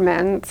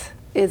government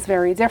is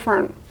very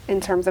different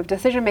in terms of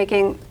decision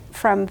making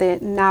from the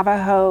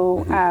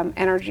Navajo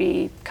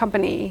Energy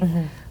Company.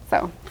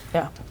 So,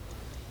 yeah.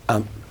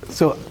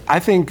 So I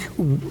think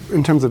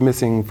in terms of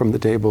missing from the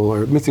table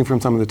or missing from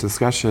some of the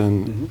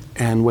discussion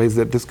and ways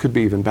that this could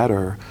be even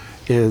better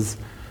is,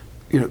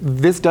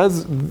 this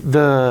does,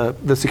 the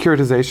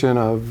securitization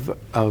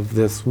of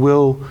this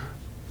will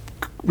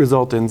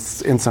result in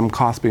some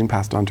costs being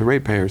passed on to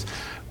ratepayers.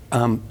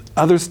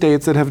 Other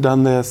states that have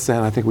done this,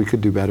 and I think we could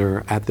do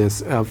better at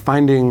this,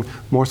 finding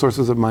more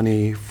sources of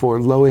money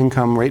for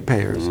low-income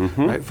ratepayers,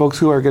 right? Folks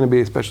who are going to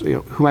be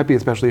who might be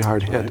especially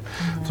hard hit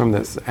from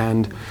this,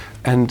 and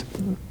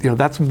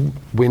that's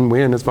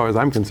win-win as far as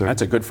I'm concerned.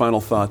 That's a good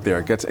final thought there.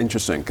 It gets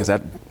interesting because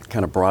that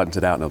kind of broadens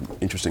it out in an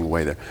interesting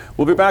way there.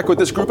 We'll be back with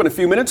this group in a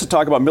few minutes to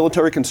talk about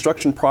military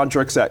construction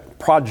projects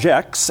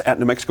at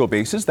New Mexico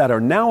bases that are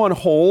now on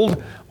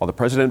hold while the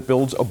president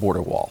builds a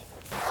border wall.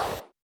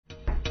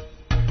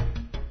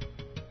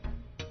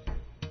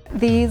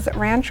 These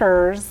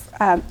ranchers,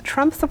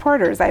 Trump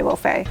supporters, I will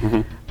say,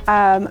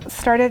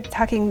 started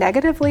talking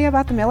negatively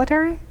about the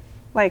military.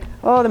 Like,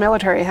 the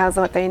military has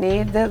what they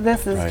need.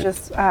 This is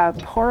just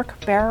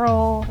pork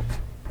barrel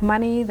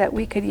money that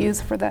we could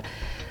use for the...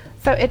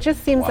 So it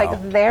just seems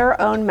like their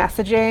own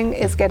messaging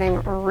is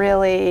getting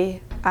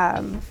really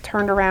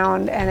turned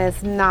around and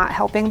is not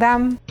helping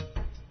them.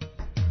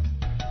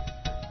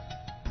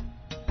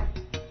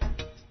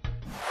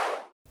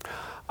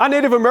 A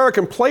Native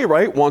American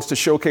playwright wants to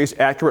showcase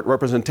accurate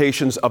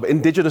representations of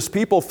Indigenous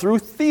people through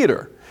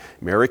theater.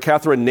 Mary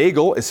Catherine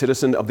Nagel, a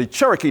citizen of the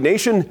Cherokee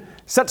Nation,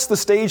 sets the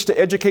stage to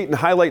educate and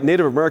highlight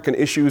Native American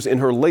issues in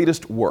her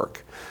latest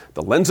work.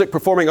 The Lenzik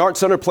Performing Arts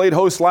Center played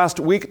host last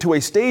week to a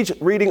stage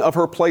reading of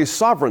her play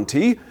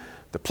Sovereignty.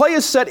 The play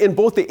is set in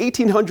both the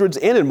 1800s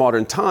and in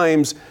modern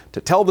times to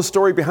tell the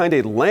story behind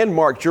a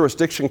landmark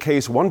jurisdiction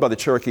case won by the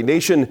Cherokee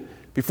Nation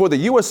before the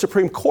U.S.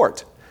 Supreme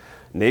Court.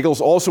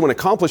 Nagel's also an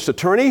accomplished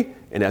attorney,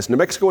 and as New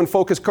Mexico in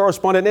Focus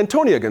correspondent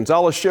Antonia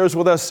Gonzalez shares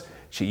with us,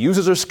 she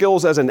uses her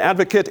skills as an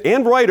advocate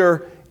and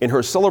writer in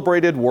her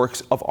celebrated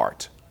works of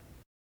art.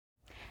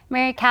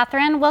 Mary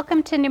Catherine,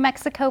 welcome to New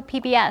Mexico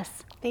PBS.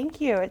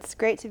 Thank you. It's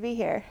great to be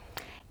here.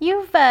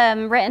 You've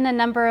written a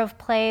number of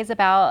plays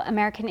about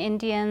American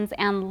Indians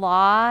and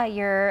law.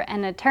 You're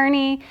an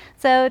attorney.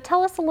 So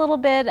tell us a little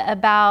bit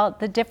about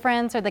the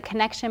difference or the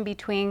connection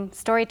between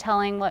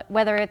storytelling,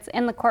 whether it's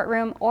in the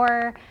courtroom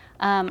or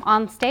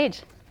on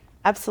stage.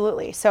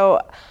 Absolutely. So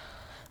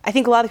I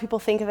think a lot of people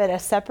think of it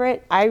as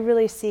separate. I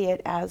really see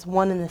it as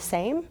one and the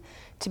same.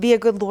 To be a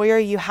good lawyer,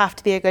 you have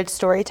to be a good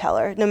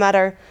storyteller, no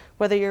matter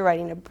whether you're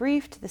writing a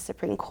brief to the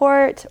Supreme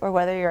Court or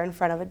whether you're in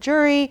front of a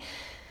jury.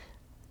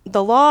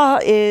 The law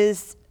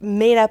is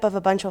made up of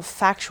a bunch of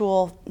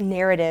factual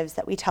narratives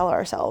that we tell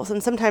ourselves.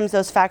 And sometimes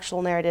those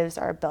factual narratives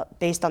are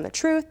based on the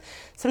truth.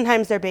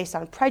 Sometimes they're based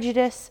on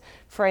prejudice.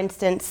 For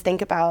instance,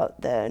 think about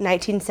the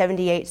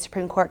 1978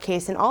 Supreme Court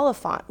case in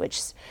Oliphant,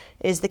 which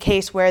is the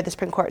case where the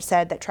Supreme Court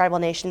said that tribal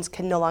nations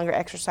can no longer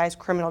exercise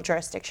criminal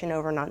jurisdiction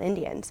over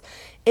non-Indians.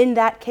 In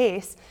that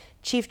case,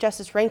 Chief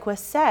Justice Rehnquist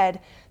said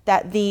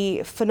that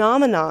the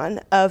phenomenon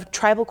of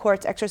tribal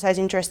courts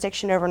exercising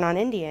jurisdiction over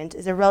non-Indians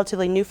is a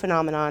relatively new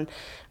phenomenon,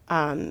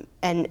 and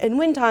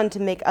went on to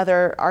make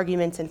other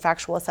arguments and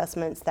factual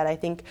assessments that I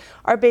think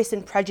are based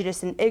in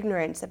prejudice and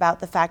ignorance about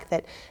the fact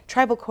that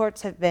tribal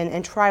courts have been,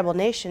 and tribal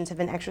nations have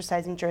been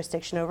exercising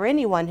jurisdiction over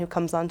anyone who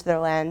comes onto their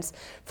lands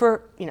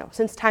for,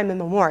 since time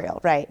immemorial,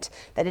 right?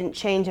 That didn't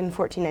change in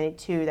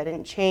 1492, that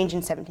didn't change in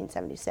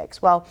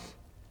 1776. Well,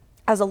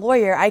 as a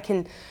lawyer, I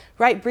can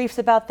write briefs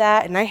about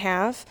that, and I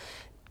have,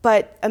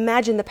 but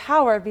imagine the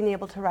power of being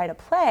able to write a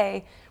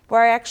play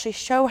where I actually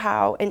show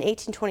how in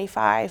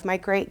 1825, my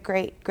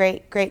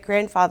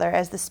great-great-great-great-grandfather,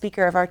 as the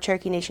speaker of our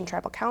Cherokee Nation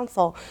Tribal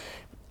Council,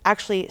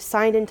 actually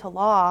signed into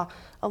law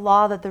a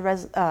law that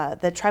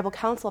the Tribal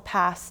Council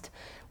passed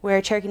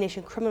where Cherokee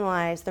Nation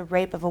criminalized the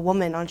rape of a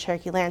woman on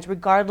Cherokee lands,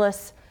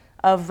 regardless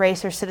of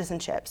race or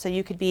citizenship. So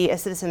you could be a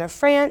citizen of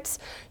France,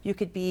 you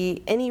could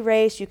be any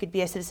race, you could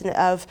be a citizen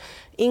of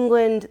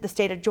England, the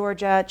state of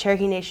Georgia,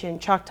 Cherokee Nation,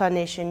 Choctaw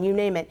Nation, you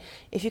name it.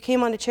 If you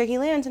came onto Cherokee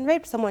lands and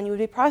raped someone, you would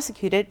be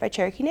prosecuted by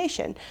Cherokee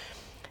Nation.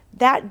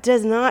 That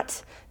does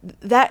not,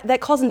 that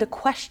calls into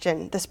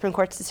question the Supreme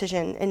Court's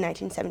decision in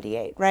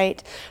 1978,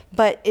 right?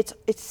 But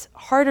it's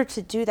harder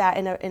to do that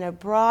in a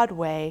broad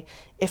way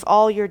if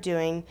all you're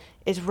doing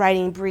is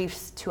writing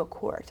briefs to a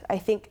court. I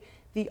think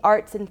the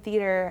arts and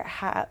theater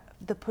have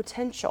the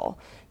potential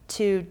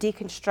to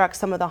deconstruct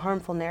some of the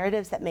harmful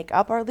narratives that make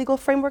up our legal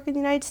framework in the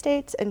United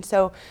States. And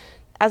so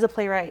as a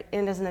playwright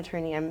and as an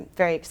attorney, I'm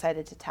very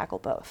excited to tackle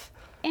both.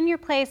 In your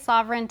play,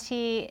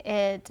 Sovereignty,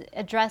 it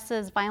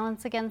addresses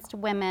violence against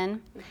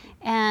women,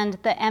 and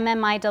the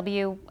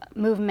MMIW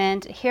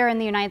movement here in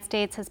the United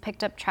States has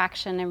picked up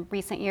traction in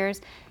recent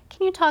years.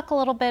 Can you talk a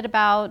little bit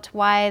about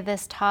why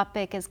this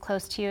topic is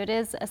close to you? It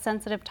is a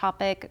sensitive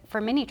topic for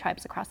many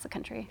tribes across the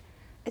country.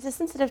 It's a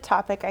sensitive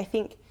topic. I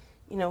think,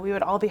 we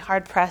would all be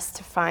hard-pressed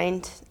to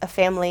find a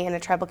family in a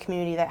tribal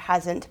community that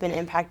hasn't been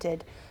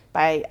impacted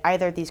by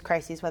either of these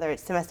crises, whether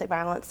it's domestic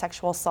violence,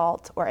 sexual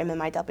assault, or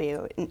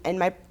MMIW, and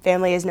my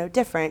family is no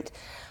different.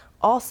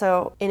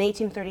 Also, in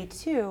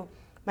 1832,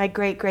 my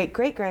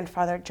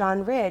great-great-great-grandfather,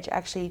 John Ridge,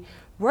 actually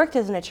worked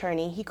as an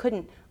attorney. He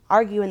couldn't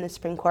argue in the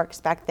Supreme Court,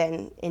 because back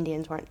then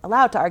Indians weren't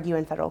allowed to argue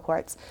in federal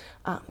courts,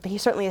 but he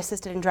certainly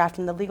assisted in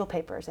drafting the legal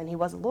papers, and he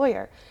was a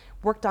lawyer.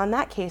 Worked on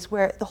that case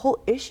where the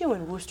whole issue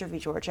in Worcester v.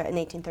 Georgia in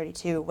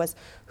 1832 was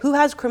who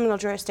has criminal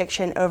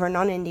jurisdiction over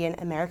non-Indian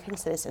American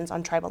citizens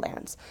on tribal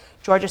lands.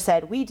 Georgia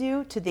said, we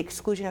do, to the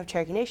exclusion of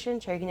Cherokee Nation.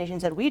 Cherokee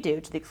Nation said, we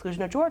do, to the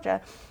exclusion of Georgia.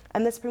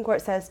 And the Supreme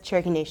Court says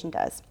Cherokee Nation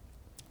does,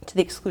 to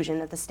the exclusion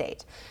of the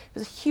state. It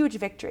was a huge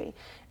victory.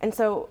 And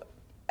so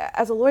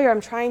as a lawyer, I'm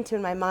trying to,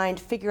 in my mind,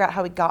 figure out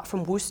how we got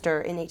from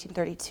Worcester in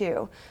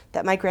 1832,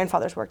 that my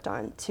grandfathers worked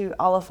on, to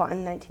Oliphant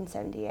in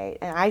 1978.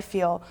 And I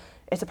feel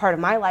it's a part of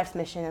my life's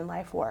mission and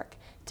life work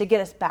to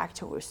get us back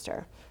to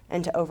Worcester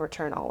and to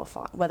overturn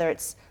Oliphant, whether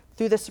it's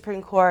through the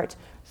Supreme Court,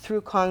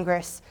 through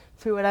Congress,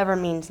 through whatever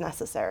means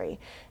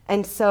necessary.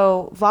 And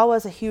so VAWA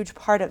is a huge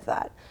part of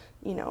that,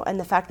 and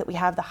the fact that we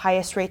have the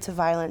highest rates of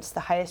violence, the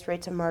highest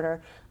rates of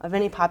murder of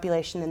any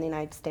population in the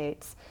United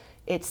States.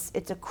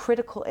 It's a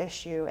critical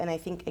issue, and I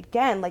think,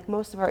 again, like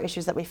most of our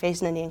issues that we face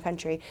in Indian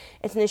country,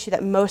 it's an issue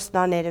that most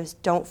non-natives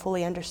don't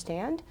fully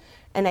understand,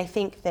 and I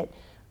think that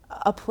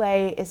a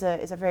play is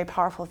a very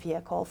powerful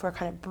vehicle for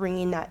kind of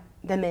bringing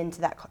them into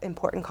that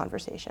important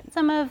conversation.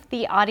 Some of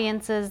the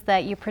audiences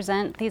that you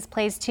present these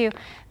plays to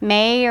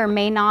may or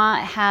may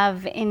not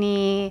have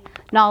any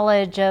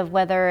knowledge of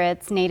whether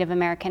it's Native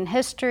American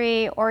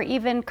history or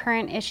even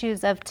current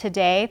issues of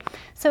today.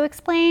 So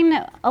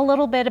explain a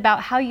little bit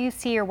about how you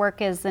see your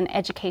work as an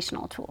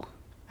educational tool.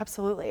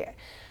 Absolutely.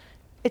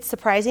 It's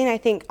surprising. I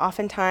think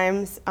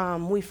oftentimes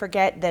we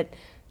forget that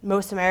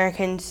most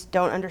Americans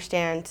don't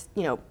understand,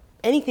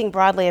 anything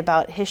broadly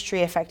about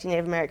history affecting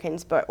Native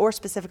Americans, or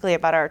specifically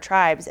about our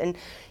tribes. And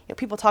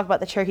people talk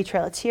about the Cherokee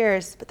Trail of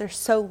Tears, but there's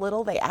so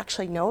little they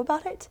actually know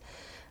about it.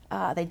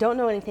 They don't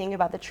know anything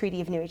about the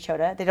Treaty of New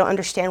Echota. They don't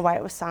understand why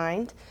it was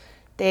signed.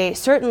 They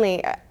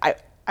certainly,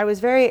 I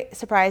was very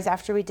surprised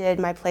after we did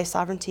my play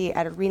Sovereignty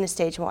at Arena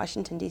Stage in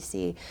Washington,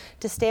 D.C.,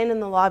 to stand in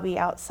the lobby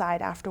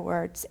outside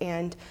afterwards.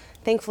 And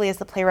thankfully, as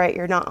the playwright,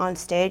 you're not on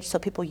stage, so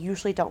people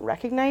usually don't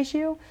recognize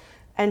you.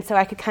 And so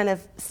I could kind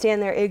of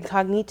stand there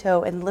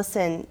incognito and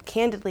listen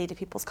candidly to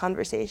people's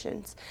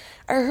conversations.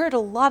 I heard a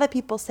lot of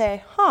people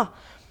say,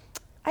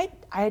 I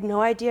had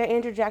no idea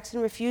Andrew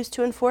Jackson refused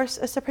to enforce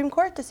a Supreme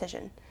Court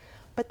decision.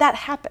 But that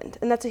happened,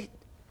 and that's a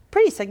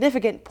pretty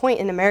significant point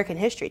in American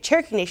history,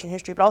 Cherokee Nation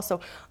history, but also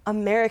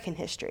American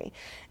history.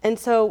 And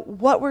so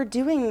what we're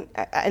doing,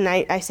 and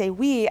I say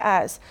we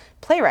as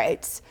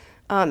playwrights,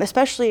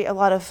 especially a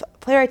lot of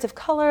playwrights of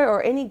color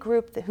or any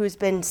group who's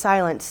been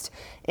silenced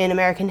in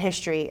American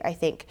history, I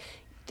think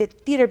that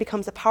theater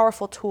becomes a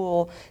powerful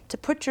tool to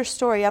put your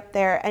story up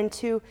there and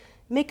to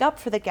make up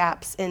for the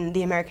gaps in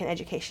the American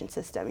education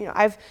system.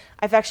 I've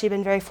actually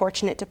been very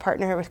fortunate to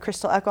partner with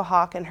Crystal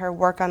Echohawk and her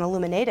work on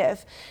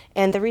Illuminative,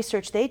 and the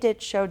research they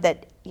did showed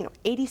that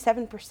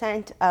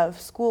 87% of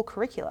school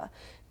curricula,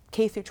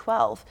 K through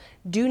 12,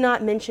 do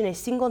not mention a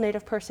single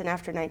Native person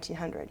after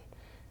 1900.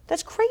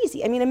 That's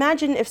crazy. I mean,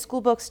 imagine if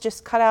school books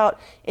just cut out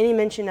any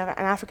mention of an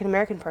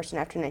African-American person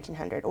after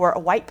 1900 or a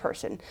white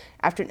person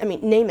after,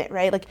 name it,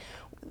 right? Like,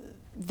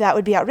 that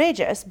would be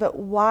outrageous, but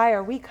why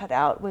are we cut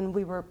out when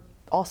we were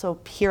also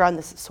here on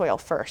this soil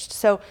first?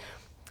 So,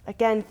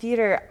 again,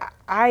 theater,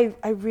 I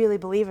really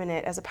believe in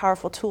it as a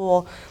powerful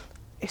tool,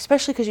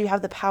 especially because you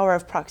have the power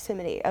of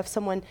proximity, of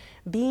someone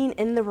being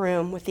in the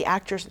room with the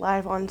actors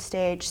live on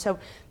stage. So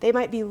they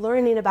might be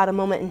learning about a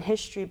moment in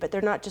history, but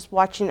they're not just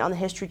watching it on the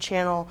History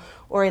Channel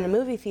or in a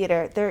movie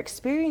theater. They're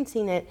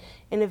experiencing it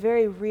in a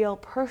very real,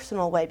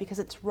 personal way because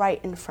it's right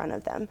in front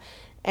of them.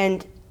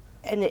 And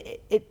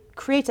it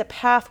creates a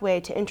pathway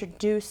to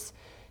introduce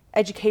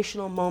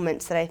educational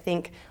moments that I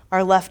think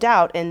are left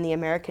out in the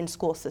American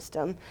school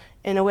system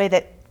in a way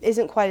that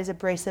isn't quite as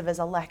abrasive as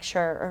a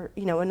lecture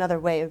or another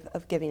way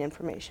of giving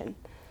information.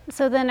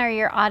 So then are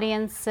your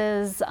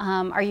audiences,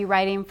 are you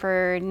writing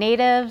for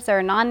natives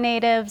or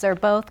non-natives or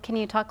both? Can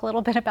you talk a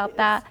little bit about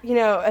that?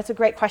 That's a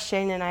great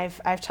question, and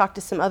I've talked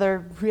to some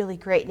other really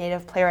great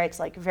native playwrights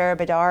like Vera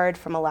Bedard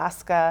from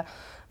Alaska,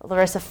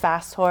 Larissa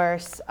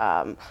Fasthorse,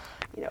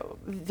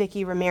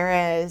 Vicky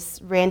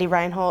Ramirez, Randy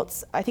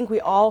Reinholtz. I think we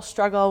all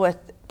struggle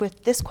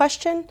with this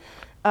question,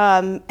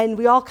 and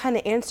we all kind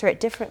of answer it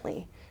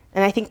differently.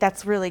 And I think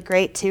that's really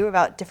great too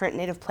about different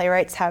Native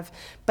playwrights have,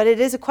 but it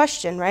is a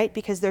question, right?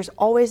 Because there's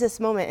always this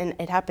moment, and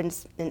it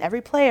happens in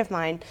every play of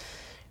mine,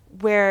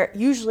 where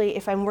usually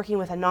if I'm working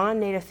with a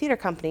non-Native theater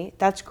company,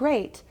 that's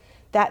great.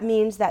 That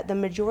means that the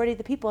majority of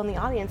the people in the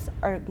audience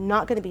are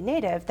not going to be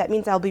Native. That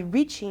means I'll be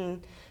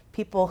reaching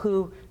people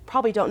who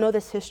probably don't know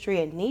this history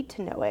and need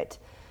to know it.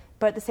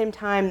 But at the same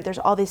time, there's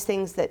all these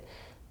things that,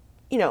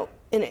 you know,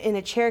 in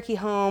a Cherokee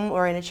home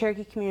or in a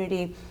Cherokee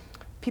community,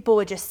 people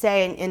would just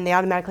say, and they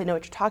automatically know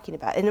what you're talking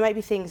about. And it might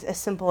be things as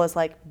simple as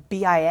like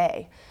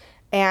BIA.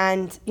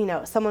 And, you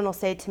know, someone will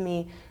say to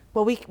me,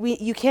 well,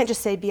 you can't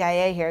just say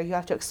BIA here. You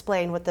have to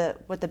explain what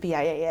the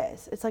BIA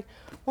is. It's like,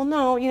 well,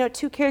 no, you know,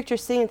 two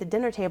characters sitting at the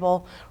dinner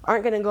table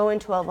aren't going to go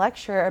into a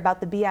lecture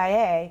about the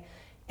BIA.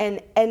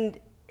 And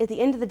at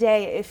the end of the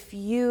day, if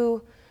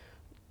you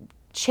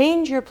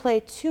change your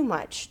play too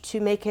much to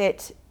make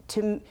it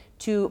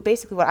to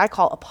basically what I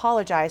call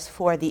apologize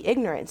for the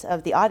ignorance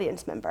of the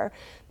audience member,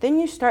 then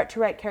you start to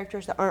write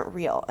characters that aren't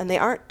real and they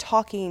aren't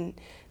talking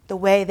the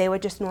way they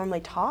would just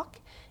normally talk.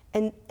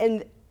 And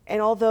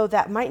although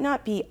that might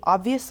not be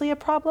obviously a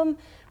problem,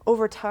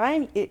 over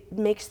time it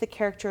makes the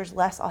characters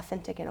less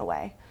authentic in a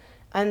way.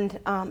 And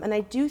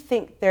I do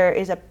think there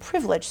is a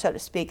privilege, so to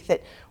speak,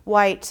 that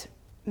white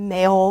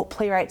male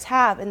playwrights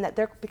have, and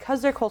that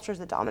because their culture is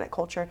the dominant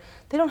culture,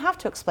 they don't have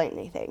to explain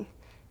anything,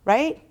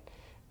 right?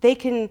 They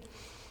can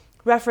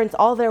reference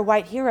all their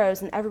white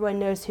heroes and everyone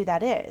knows who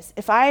that is.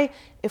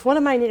 If one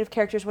of my Native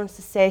characters wants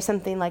to say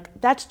something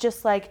like, that's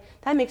just like,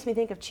 that makes me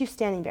think of Chief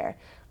Standing Bear,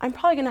 I'm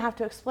probably going to have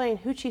to explain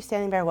who Chief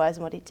Standing Bear was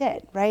and what he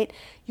did, right?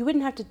 You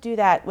wouldn't have to do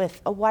that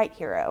with a white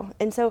hero.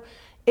 And so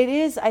it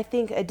is, I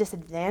think, a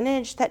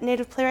disadvantage that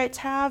Native playwrights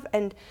have,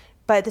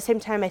 but at the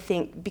same time, I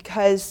think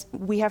because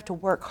we have to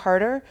work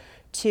harder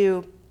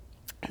to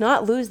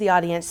not lose the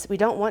audience, we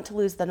don't want to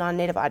lose the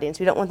non-Native audience.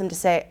 We don't want them to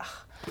say,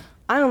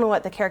 I don't know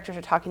what the characters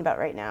are talking about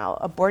right now.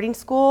 A boarding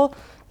school,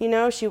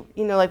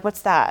 like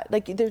what's that?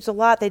 Like there's a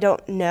lot they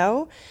don't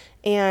know,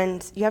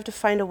 and you have to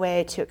find a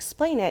way to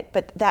explain it.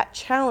 But that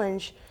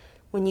challenge,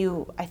 when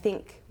you, I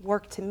think,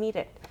 work to meet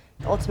it,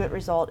 the ultimate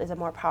result is a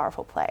more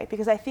powerful play.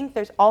 Because I think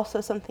there's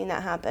also something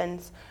that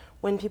happens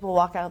when people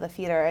walk out of the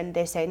theater and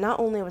they say, not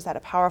only was that a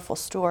powerful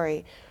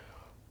story,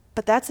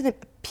 but that's a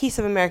piece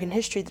of American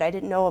history that I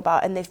didn't know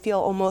about, and they feel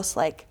almost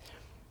like,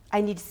 I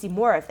need to see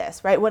more of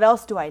this, right? What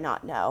else do I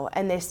not know?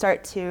 And they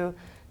start to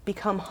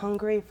become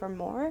hungry for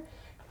more.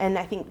 And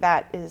I think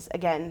that is,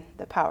 again,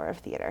 the power of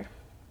theater.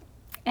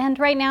 And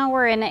right now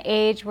we're in an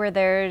age where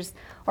there's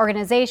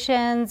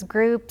organizations,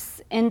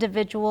 groups,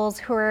 individuals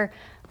who are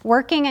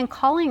working and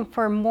calling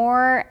for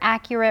more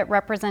accurate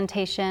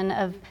representation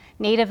of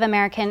Native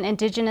American,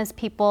 Indigenous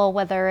people,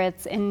 whether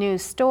it's in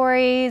news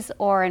stories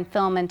or in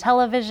film and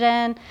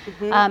television,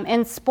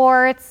 in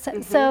sports.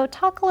 So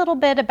talk a little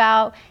bit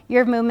about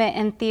your movement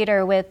in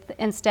theater with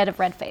Instead of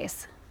Red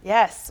Face.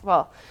 Yes,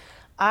 well,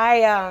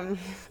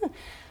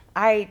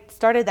 I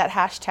started that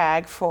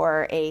hashtag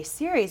for a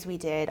series we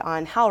did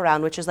on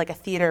HowlRound, which is like a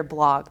theater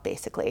blog,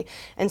 basically.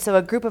 And so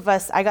a group of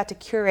us, I got to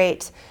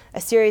curate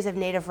a series of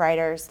Native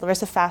writers,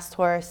 Larissa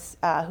Fasthorse,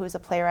 who's a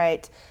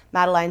playwright,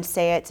 Madeline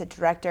Sayet's a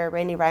director,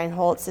 Randy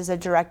Reinholtz is a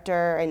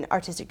director and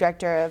artistic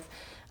director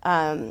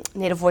of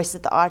Native Voices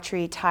at the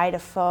Autry, Ty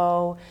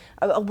Defoe,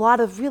 a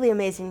lot of really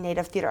amazing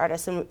Native theater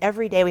artists, and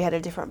every day we had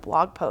a different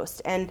blog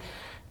post. And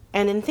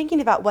in thinking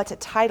about what to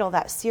title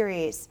that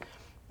series,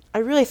 I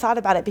really thought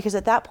about it because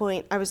at that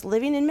point I was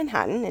living in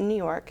Manhattan in New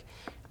York.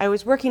 I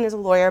was working as a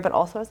lawyer but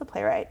also as a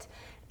playwright,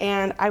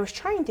 and I was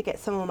trying to get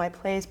some of my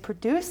plays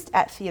produced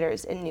at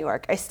theaters in New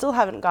York. I still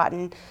haven't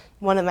gotten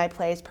one of my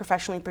plays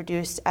professionally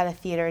produced at a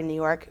theater in New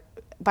York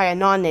by a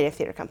non-Native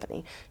theater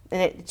company. And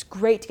it's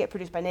great to get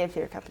produced by Native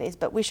theater companies,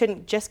 but we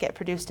shouldn't just get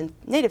produced in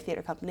Native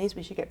theater companies.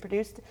 We should get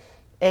produced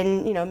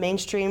in,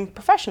 mainstream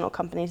professional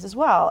companies as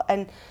well.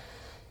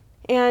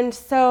 And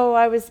so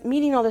I was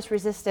meeting all this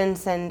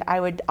resistance, and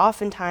I would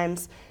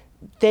oftentimes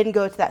then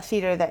go to that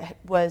theater that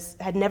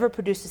had never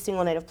produced a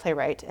single Native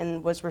playwright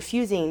and was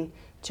refusing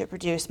to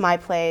produce my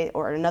play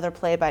or another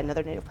play by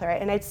another Native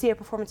playwright, and I'd see a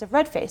performance of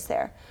Red Face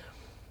there.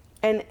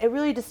 And it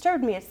really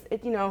disturbed me.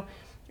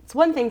 It's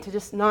one thing to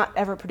just not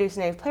ever produce a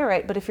Native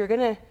playwright, but if you're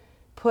going to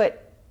put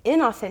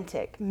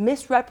inauthentic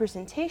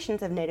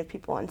misrepresentations of Native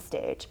people on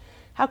stage,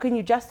 how can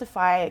you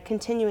justify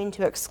continuing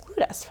to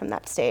exclude us from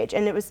that stage?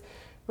 And it was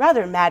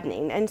rather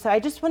maddening. And so I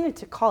just wanted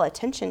to call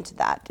attention to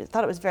that. I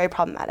thought it was very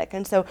problematic.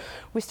 And so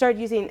we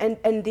started using,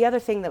 and the other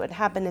thing that would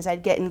happen is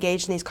I'd get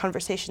engaged in these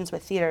conversations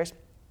with theaters,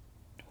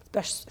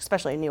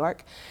 especially in New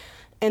York,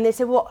 and they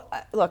said, well,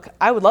 look,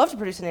 I would love to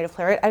produce a Native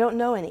playwright. I don't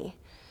know any.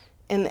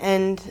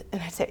 And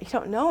I said, you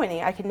don't know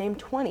any? I can name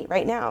 20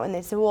 right now. And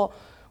they said, well,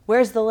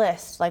 where's the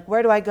list? Like,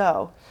 where do I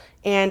go?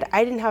 And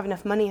I didn't have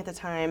enough money at the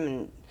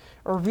time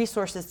or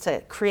resources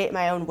to create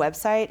my own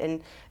website.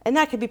 And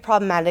that could be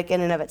problematic in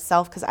and of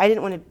itself because I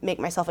didn't want to make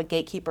myself a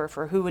gatekeeper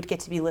for who would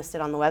get to be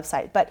listed on the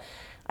website. But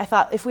I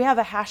thought if we have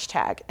a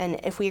hashtag and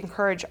if we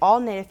encourage all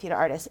Native theater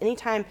artists,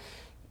 anytime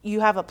you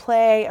have a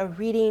play, a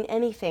reading,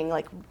 anything,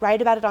 like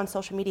write about it on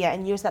social media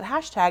and use that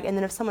hashtag. And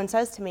then if someone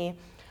says to me,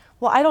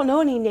 well, I don't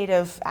know any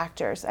Native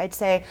actors, I'd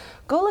say,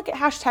 go look at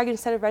hashtag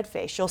instead of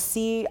redface. You'll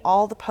see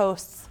all the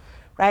posts,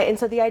 right? And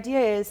so the idea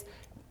is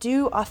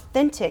do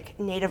authentic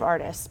Native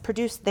artists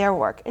produce their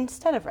work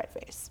instead of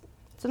redface.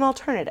 It's an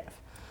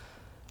alternative.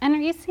 And are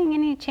you seeing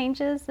any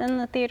changes in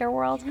the theater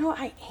world? You know,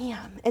 I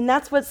am. And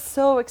that's what's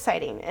so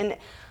exciting. And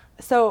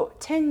so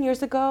 10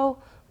 years ago,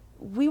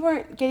 we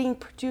weren't getting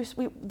produced.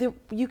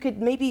 You could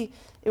maybe,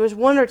 it was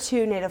 1 or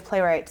 2 Native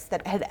playwrights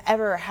that had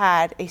ever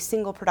had a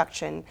single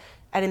production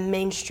at a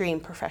mainstream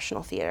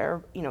professional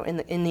theater, you know, in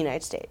the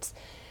United States.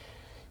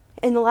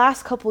 In the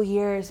last couple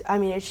years, I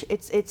mean,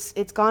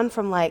 it's gone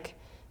from like,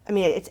 I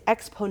mean, it's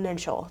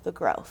exponential, the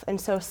growth. And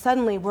so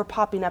suddenly we're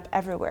popping up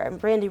everywhere. And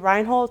Brandy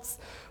Reinholtz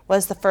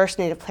was the first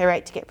Native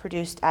playwright to get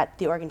produced at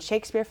the Oregon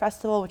Shakespeare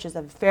Festival, which is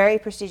a very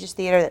prestigious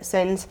theater that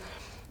sends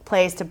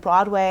plays to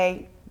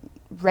Broadway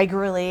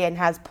regularly and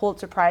has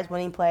Pulitzer Prize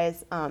winning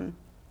plays.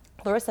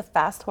 Larissa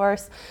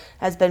Fasthorse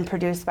has been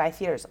produced by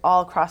theaters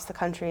all across the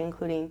country,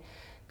 including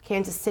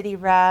Kansas City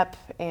Rep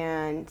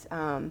and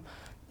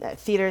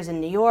theaters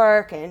in New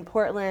York and in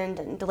Portland.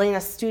 And Delana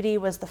Studi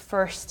was the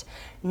first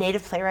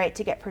Native playwright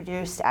to get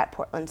produced at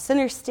Portland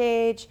Center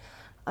Stage.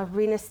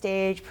 Arena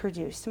Stage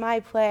produced my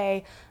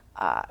play.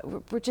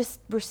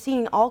 We're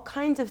seeing all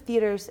kinds of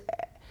theaters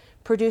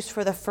produce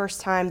for the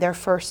first time their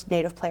first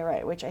Native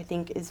playwright, which I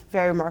think is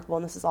very remarkable,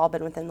 and this has all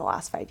been within the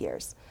last 5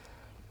 years.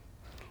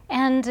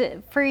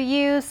 And for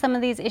you, some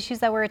of these issues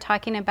that we're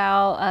talking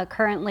about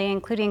currently,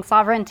 including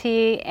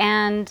sovereignty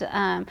and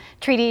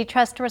treaty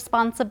trust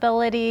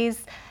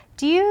responsibilities,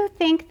 do you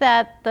think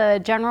that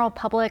the general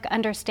public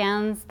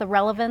understands the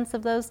relevance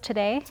of those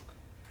today?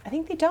 I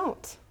think they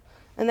don't.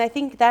 And I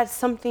think that's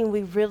something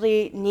we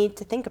really need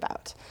to think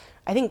about.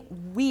 I think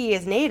we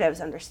as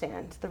Natives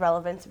understand the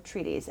relevance of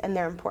treaties and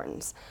their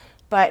importance.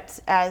 But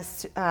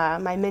as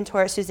my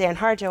mentor, Suzanne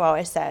Harjo,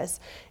 always says,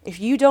 if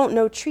you don't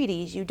know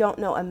treaties, you don't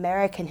know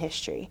American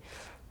history.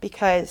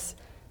 Because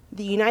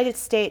the United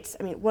States,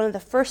 I mean, one of the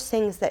first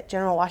things that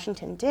General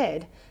Washington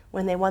did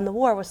when they won the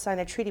war was sign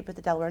a treaty with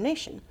the Delaware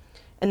Nation.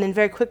 And then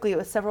very quickly it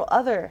was several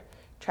other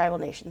tribal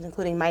nations,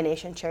 including my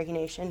nation, Cherokee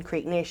Nation,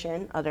 Creek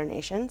Nation, other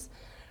nations.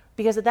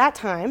 Because at that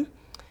time,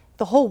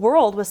 the whole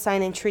world was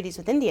signing treaties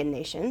with Indian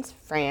nations,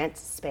 France,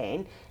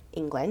 Spain,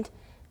 England.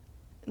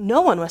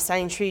 No one was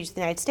signing treaties with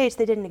the United States.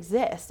 They didn't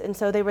exist. And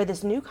so they were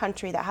this new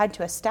country that had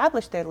to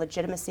establish their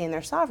legitimacy and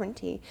their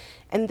sovereignty.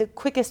 And the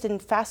quickest and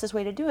fastest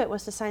way to do it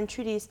was to sign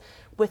treaties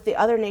with the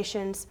other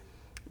nations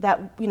that,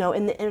 you know,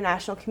 in the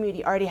international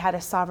community already had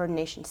a sovereign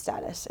nation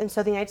status. And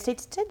so the United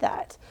States did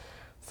that.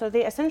 So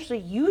they essentially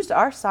used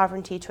our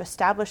sovereignty to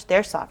establish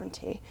their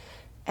sovereignty.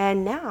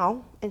 And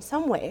now, in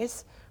some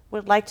ways,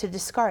 would like to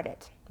discard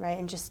it, right,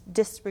 and just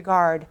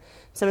disregard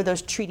some of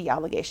those treaty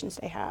obligations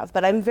they have.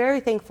 But I'm very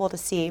thankful to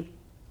see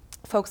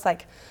folks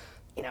like,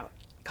 you know,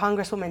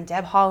 Congresswoman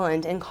Deb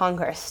Haaland in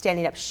Congress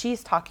standing up.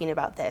 She's talking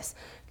about this.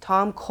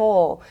 Tom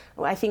Cole.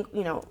 I think,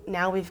 you know,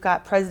 now we've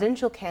got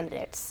presidential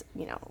candidates,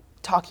 you know,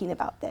 talking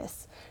about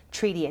this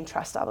treaty and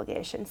trust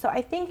obligation. So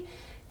I think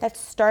that's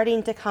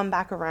starting to come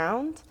back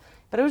around.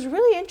 But it was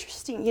really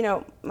interesting. You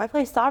know, my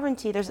play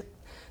Sovereignty, there's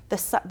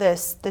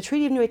the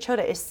Treaty of New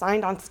Echota is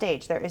signed on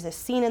stage. There is a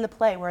scene in the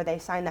play where they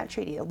sign that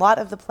treaty. A lot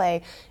of the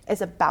play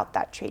is about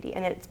that treaty.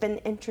 And it's been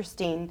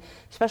interesting,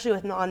 especially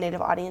with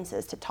non-Native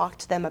audiences, to talk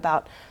to them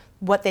about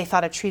what they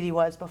thought a treaty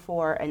was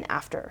before and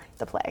after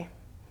the play.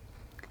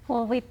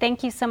 Well, we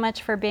thank you so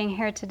much for being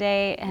here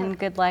today, and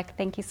good luck.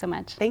 Thank you so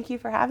much. Thank you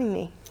for having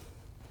me.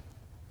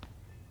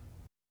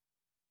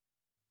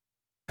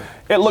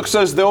 It looks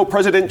as though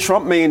President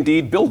Trump may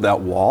indeed build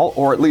that wall,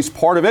 or at least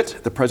part of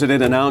it. The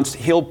president announced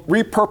he'll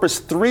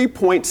repurpose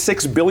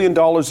 $3.6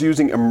 billion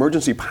using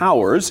emergency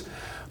powers.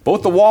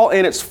 Both the wall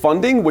and its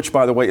funding, which,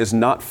 by the way, is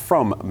not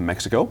from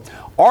Mexico,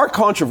 are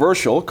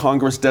controversial.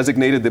 Congress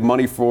designated the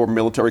money for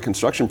military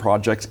construction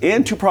projects,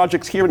 and 2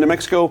 projects here in New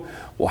Mexico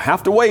will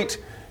have to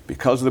wait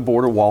because of the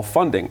border wall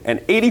funding. An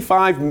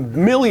 $85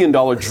 million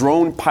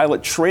drone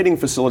pilot training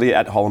facility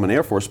at Holloman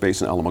Air Force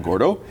Base in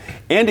Alamogordo,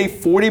 and a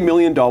 $40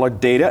 million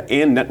data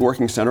and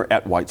networking center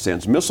at White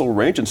Sands Missile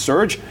Range. And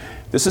Serge,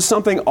 this is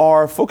something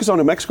our Focus on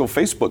New Mexico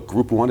Facebook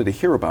group wanted to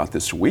hear about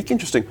this week.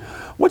 Interesting.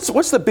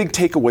 What's the big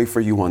takeaway for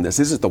you on this?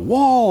 Is it the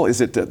wall?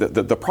 Is it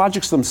the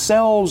projects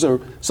themselves,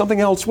 or something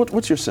else?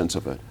 What's your sense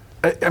of it?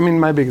 I mean,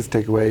 my biggest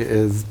takeaway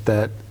is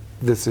that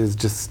this is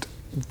just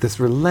this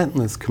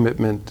relentless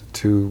commitment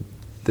to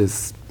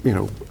this, you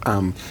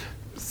know,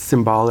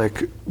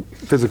 symbolic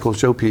physical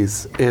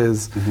showpiece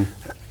is,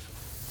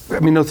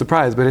 I mean, no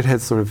surprise, but it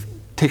has sort of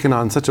taken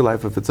on such a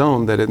life of its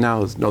own that it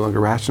now is no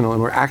longer rational,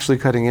 and we're actually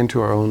cutting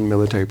into our own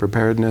military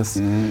preparedness.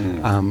 You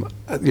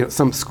know,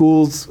 some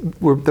schools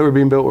that were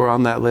being built were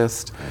on that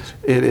list.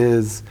 It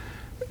is,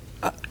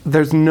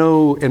 there's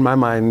no, in my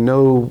mind,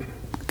 no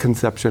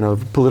conception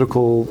of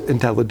political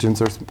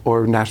intelligence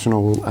or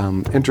national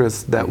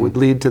interests that would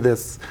lead to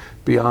this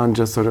beyond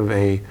just sort of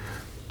a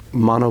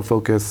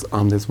monofocus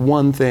on this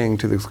one thing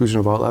to the exclusion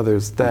of all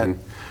others. That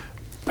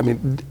I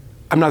mean,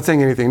 I'm not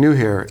saying anything new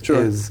here,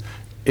 Sure.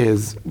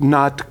 is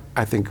not,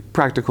 I think,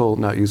 practical,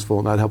 not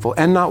useful, not helpful,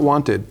 and not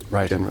wanted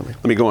generally.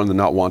 Let me go on the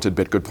not wanted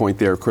bit. Good point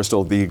there,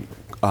 Crystal. The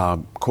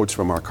quotes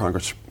from our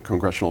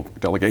congressional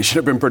delegation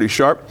have been pretty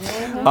sharp.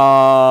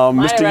 Mine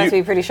have to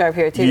be pretty sharp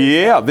here, too.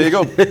 Yeah, there you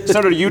go.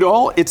 Senator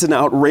Udall, it's an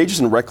outrageous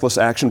and reckless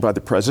action by the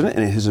president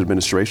and his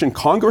administration.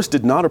 Congress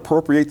did not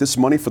appropriate this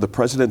money for the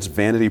president's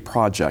vanity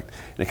project.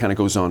 And it kind of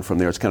goes on from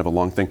there. It's kind of a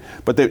long thing.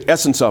 But the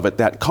essence of it,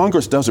 that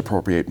Congress does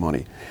appropriate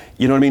money.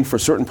 You know what I mean? For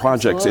certain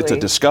projects, It's a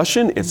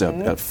discussion, it's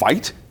a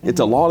fight, it's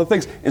a lot of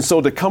things. And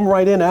so to come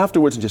right in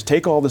afterwards and just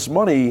take all this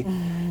money,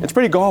 it's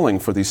pretty galling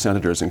for these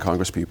senators and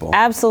Congress people.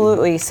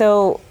 Absolutely.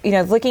 So,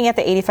 looking at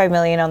the $85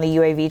 million on the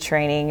UAV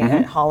training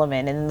at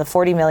Holloman and the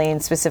 $40 million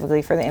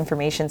specifically for the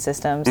information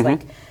systems,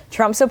 like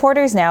Trump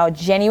supporters now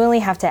genuinely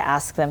have to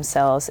ask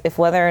themselves if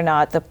whether or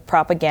not the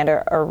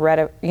propaganda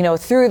or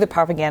through the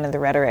propaganda and the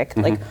rhetoric,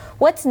 like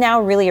what's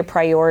now really a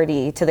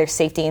priority to their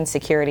safety and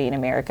security in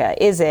America?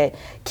 Is it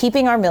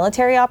keeping our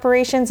military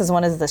operations as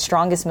one of the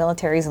strongest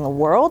militaries in the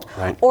world,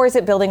 or is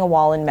it building a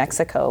wall in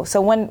Mexico?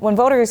 So when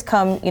voters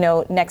come,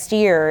 next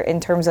year in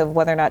terms of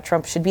whether or not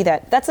Trump should be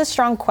that's a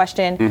strong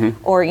question,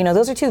 or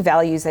those are two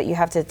values that you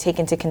have to take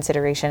into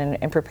consideration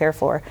and prepare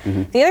for.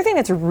 The other thing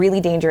that's really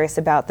dangerous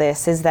about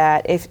this is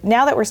that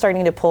now that we're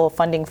starting to pull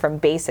funding from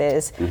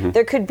bases,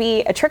 there could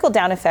be a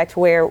trickle-down effect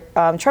where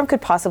Trump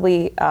could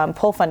possibly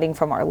pull funding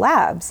from our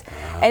labs.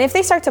 And if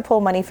they start to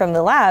pull money from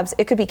the labs,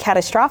 it could be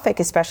catastrophic,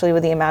 especially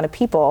with the amount of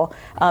people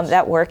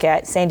that work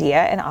at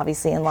Sandia and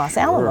obviously in Los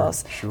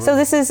Alamos. So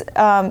this is,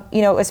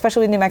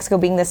 especially with New Mexico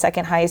being the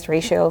second highest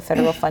ratio of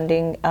federal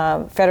funding,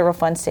 federal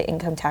funds to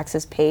income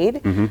taxes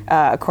paid,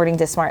 according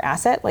to Smart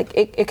Asset, like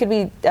it could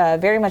be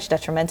very much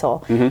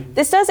detrimental.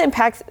 This does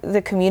impact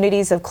the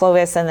communities of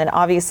Clovis and then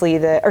obviously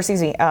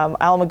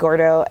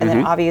Alamogordo, and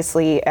then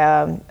obviously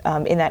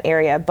in that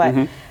area.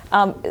 But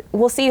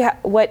we'll see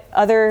what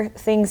other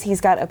things he's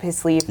got up his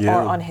sleeve or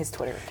on his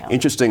Twitter account.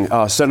 Interesting.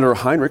 Senator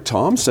Heinrich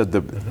Tom said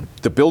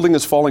the building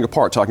is falling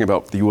apart, talking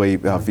about the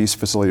UAV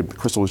facility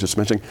Crystal was just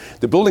mentioning.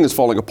 The building is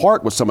falling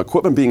apart with some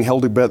equipment being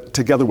held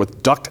together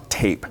with duct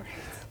tape.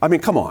 I mean,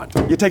 come on.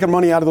 You're taking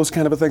money out of those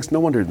kind of things. No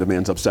wonder the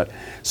man's upset.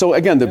 So,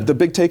 again, the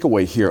big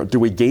takeaway here, do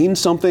we gain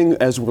something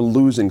as we're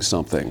losing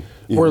something?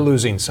 We're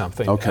losing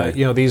something. Okay.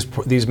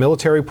 These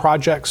military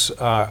projects,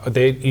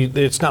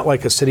 it's not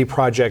like a city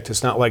project.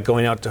 It's not like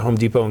going out to Home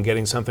Depot and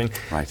getting something.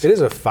 Right. It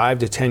is a 5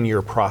 to 10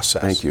 year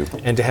process. Thank you.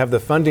 And to have the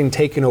funding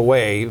taken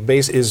away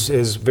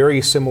is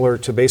very similar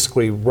to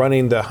basically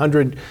running the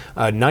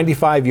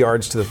 195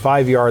 yards to the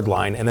 5-yard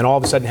line and then all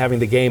of a sudden having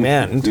the game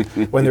end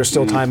when there's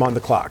still time on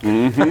the clock.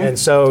 And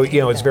so,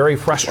 it's very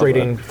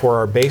frustrating for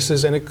our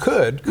bases, and it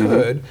could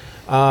come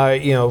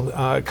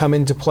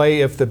into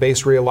play if the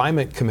Base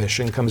Realignment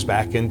Commission comes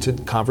back into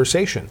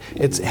conversation.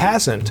 It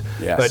hasn't,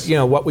 but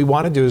what we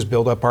want to do is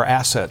build up our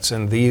assets,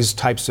 and these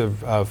types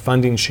of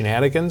funding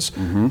shenanigans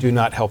do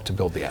not help to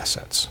build the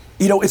assets.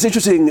 It's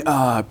interesting.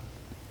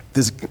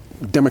 There's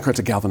Democrats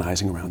are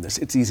galvanizing around this.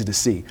 It's easy to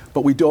see,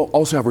 but we do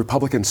also have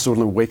Republicans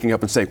suddenly waking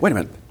up and saying, "Wait a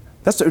minute,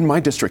 that's in my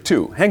district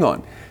too. Hang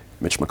on."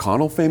 Mitch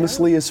McConnell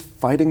famously is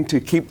fighting to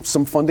keep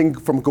some funding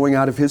from going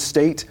out of his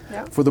state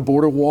for the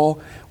border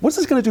wall. What's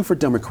this going to do for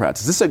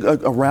Democrats? Is this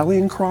a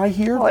rallying cry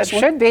here? Well, it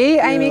should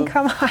be. I mean,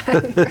 come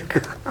on.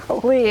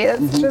 Golly,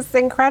 it's just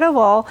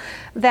incredible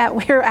that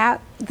we're at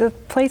the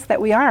place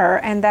that we are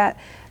and that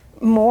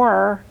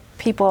more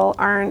people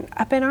aren't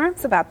up in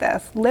arms about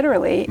this,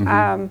 literally.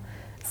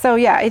 So,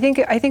 I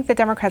think the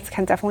Democrats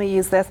can definitely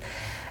use this.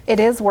 It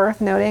is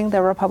worth noting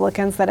the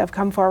Republicans that have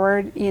come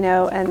forward,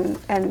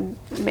 and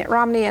Mitt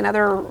Romney and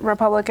other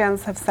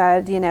Republicans have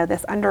said,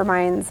 this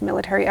undermines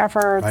military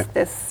efforts. Right.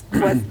 This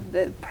was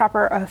the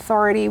proper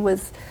authority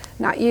was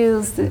not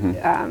used.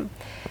 And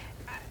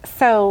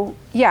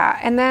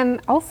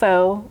then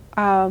also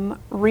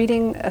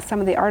reading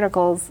some of the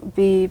articles,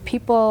 the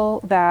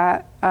people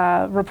that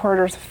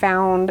reporters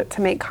found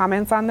to make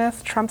comments on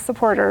this, Trump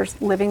supporters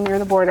living near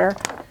the border.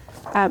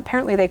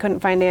 Apparently they couldn't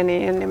find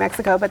any in New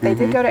Mexico, but they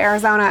did go to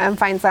Arizona and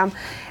find some.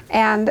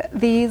 And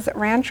these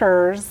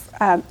ranchers,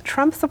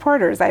 Trump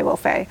supporters, I will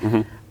say,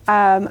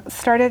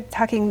 started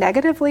talking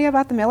negatively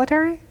about the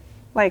military.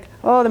 Like,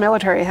 the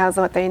military has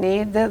what they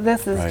need.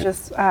 This is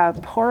just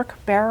pork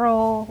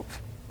barrel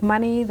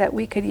money that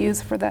we could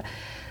use for the...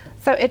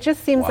 So it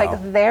just seems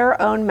like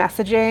their own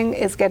messaging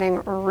is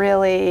getting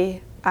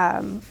really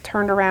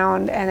turned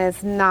around and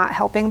is not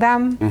helping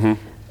them.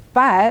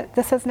 But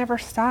this has never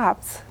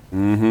stopped.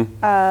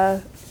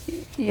 Mr.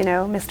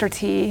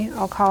 T,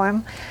 I'll call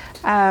him,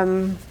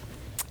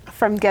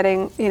 from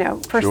getting,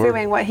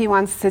 pursuing what he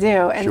wants to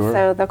do. And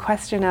so the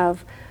question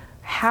of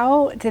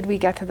how did we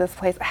get to this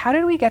place? How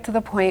did we get to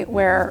the point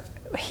where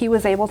he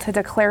was able to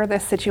declare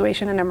this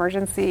situation an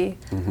emergency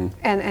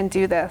and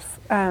do this?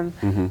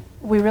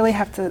 We really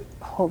have to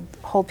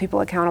hold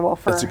people accountable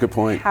for That's a good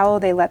point. How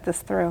they let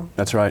this through.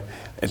 That's right.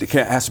 And it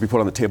has to be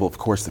put on the table, of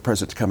course. The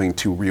president's coming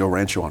to Rio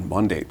Rancho on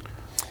Monday.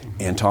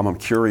 And Tom, I'm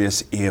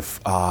curious if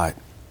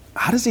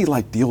how does he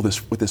like deal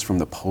with this from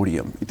the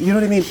podium? You know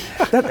what I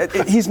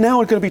mean? He's now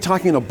going to be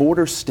talking in a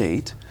border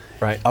state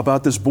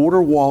about this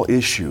border wall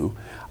issue.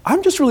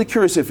 I'm just really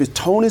curious if his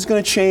tone is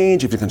going to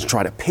change, if he's going to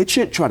try to pitch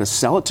it, try to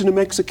sell it to New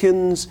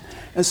Mexicans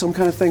as some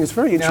kind of thing. It's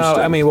very interesting.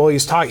 No, I mean, well,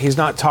 he's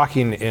not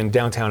talking in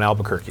downtown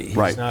Albuquerque.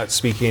 He's not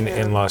speaking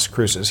in Las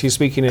Cruces. He's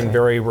speaking in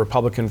very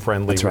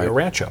Republican-friendly Rio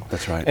Rancho.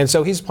 That's right. And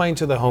so he's playing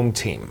to the home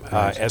team.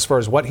 As far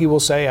as what he will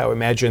say, I would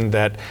imagine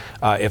that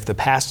if the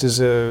past is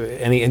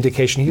any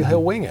indication,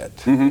 he'll wing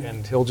it.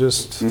 And he'll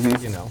just,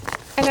 you know.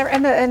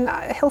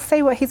 And he'll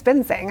say what he's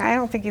been saying. I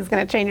don't think he's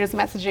going to change his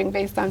messaging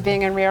based on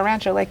being in Rio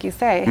Rancho, like you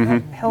say.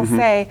 He'll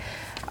say,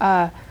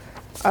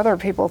 other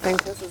people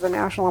think this is a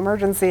national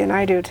emergency, and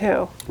I do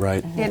too.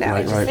 Right. You know,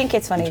 I just think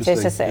it's funny,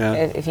 just to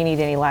say, if you need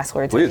any last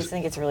words, Please. I just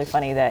think it's really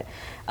funny that,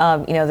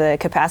 the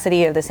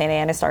capacity of the Santa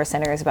Ana Star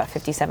Center is about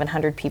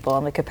 5,700 people,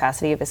 and the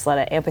capacity of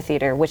Isleta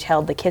Amphitheater, which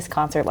held the KISS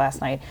concert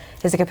last night,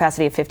 is a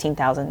capacity of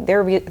 15,000.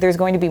 There's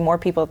going to be more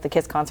people at the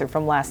KISS concert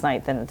from last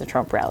night than at the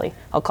Trump rally.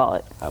 I'll call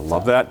it. I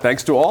love that.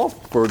 Thanks to all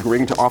for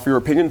agreeing to offer your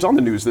opinions on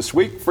the news this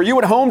week. For you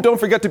at home, don't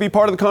forget to be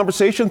part of the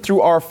conversation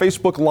through our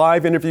Facebook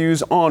Live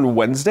interviews on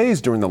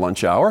Wednesdays during the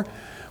lunch hour.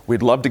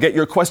 We'd love to get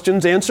your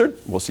questions answered.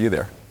 We'll see you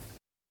there.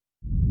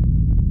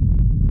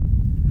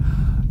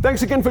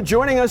 Thanks again for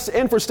joining us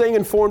and for staying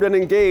informed and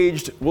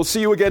engaged. We'll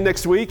see you again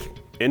next week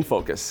in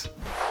Focus.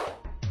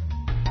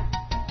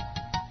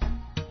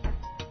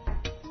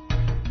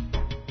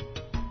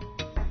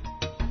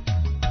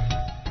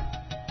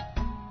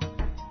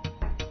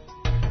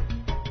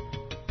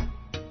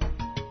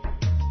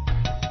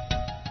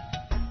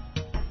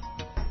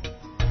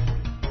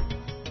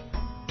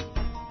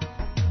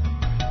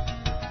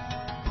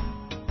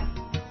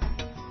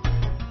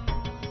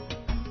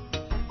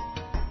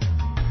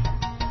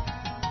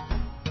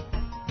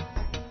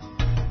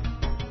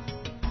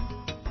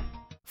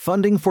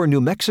 Funding for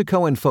New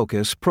Mexico in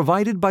Focus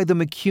provided by the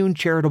McCune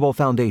Charitable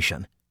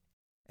Foundation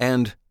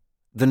and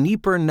the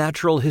Nieper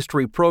Natural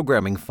History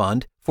Programming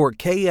Fund for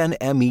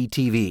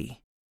KNME-TV.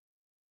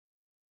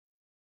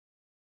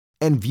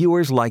 And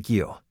viewers like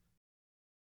you.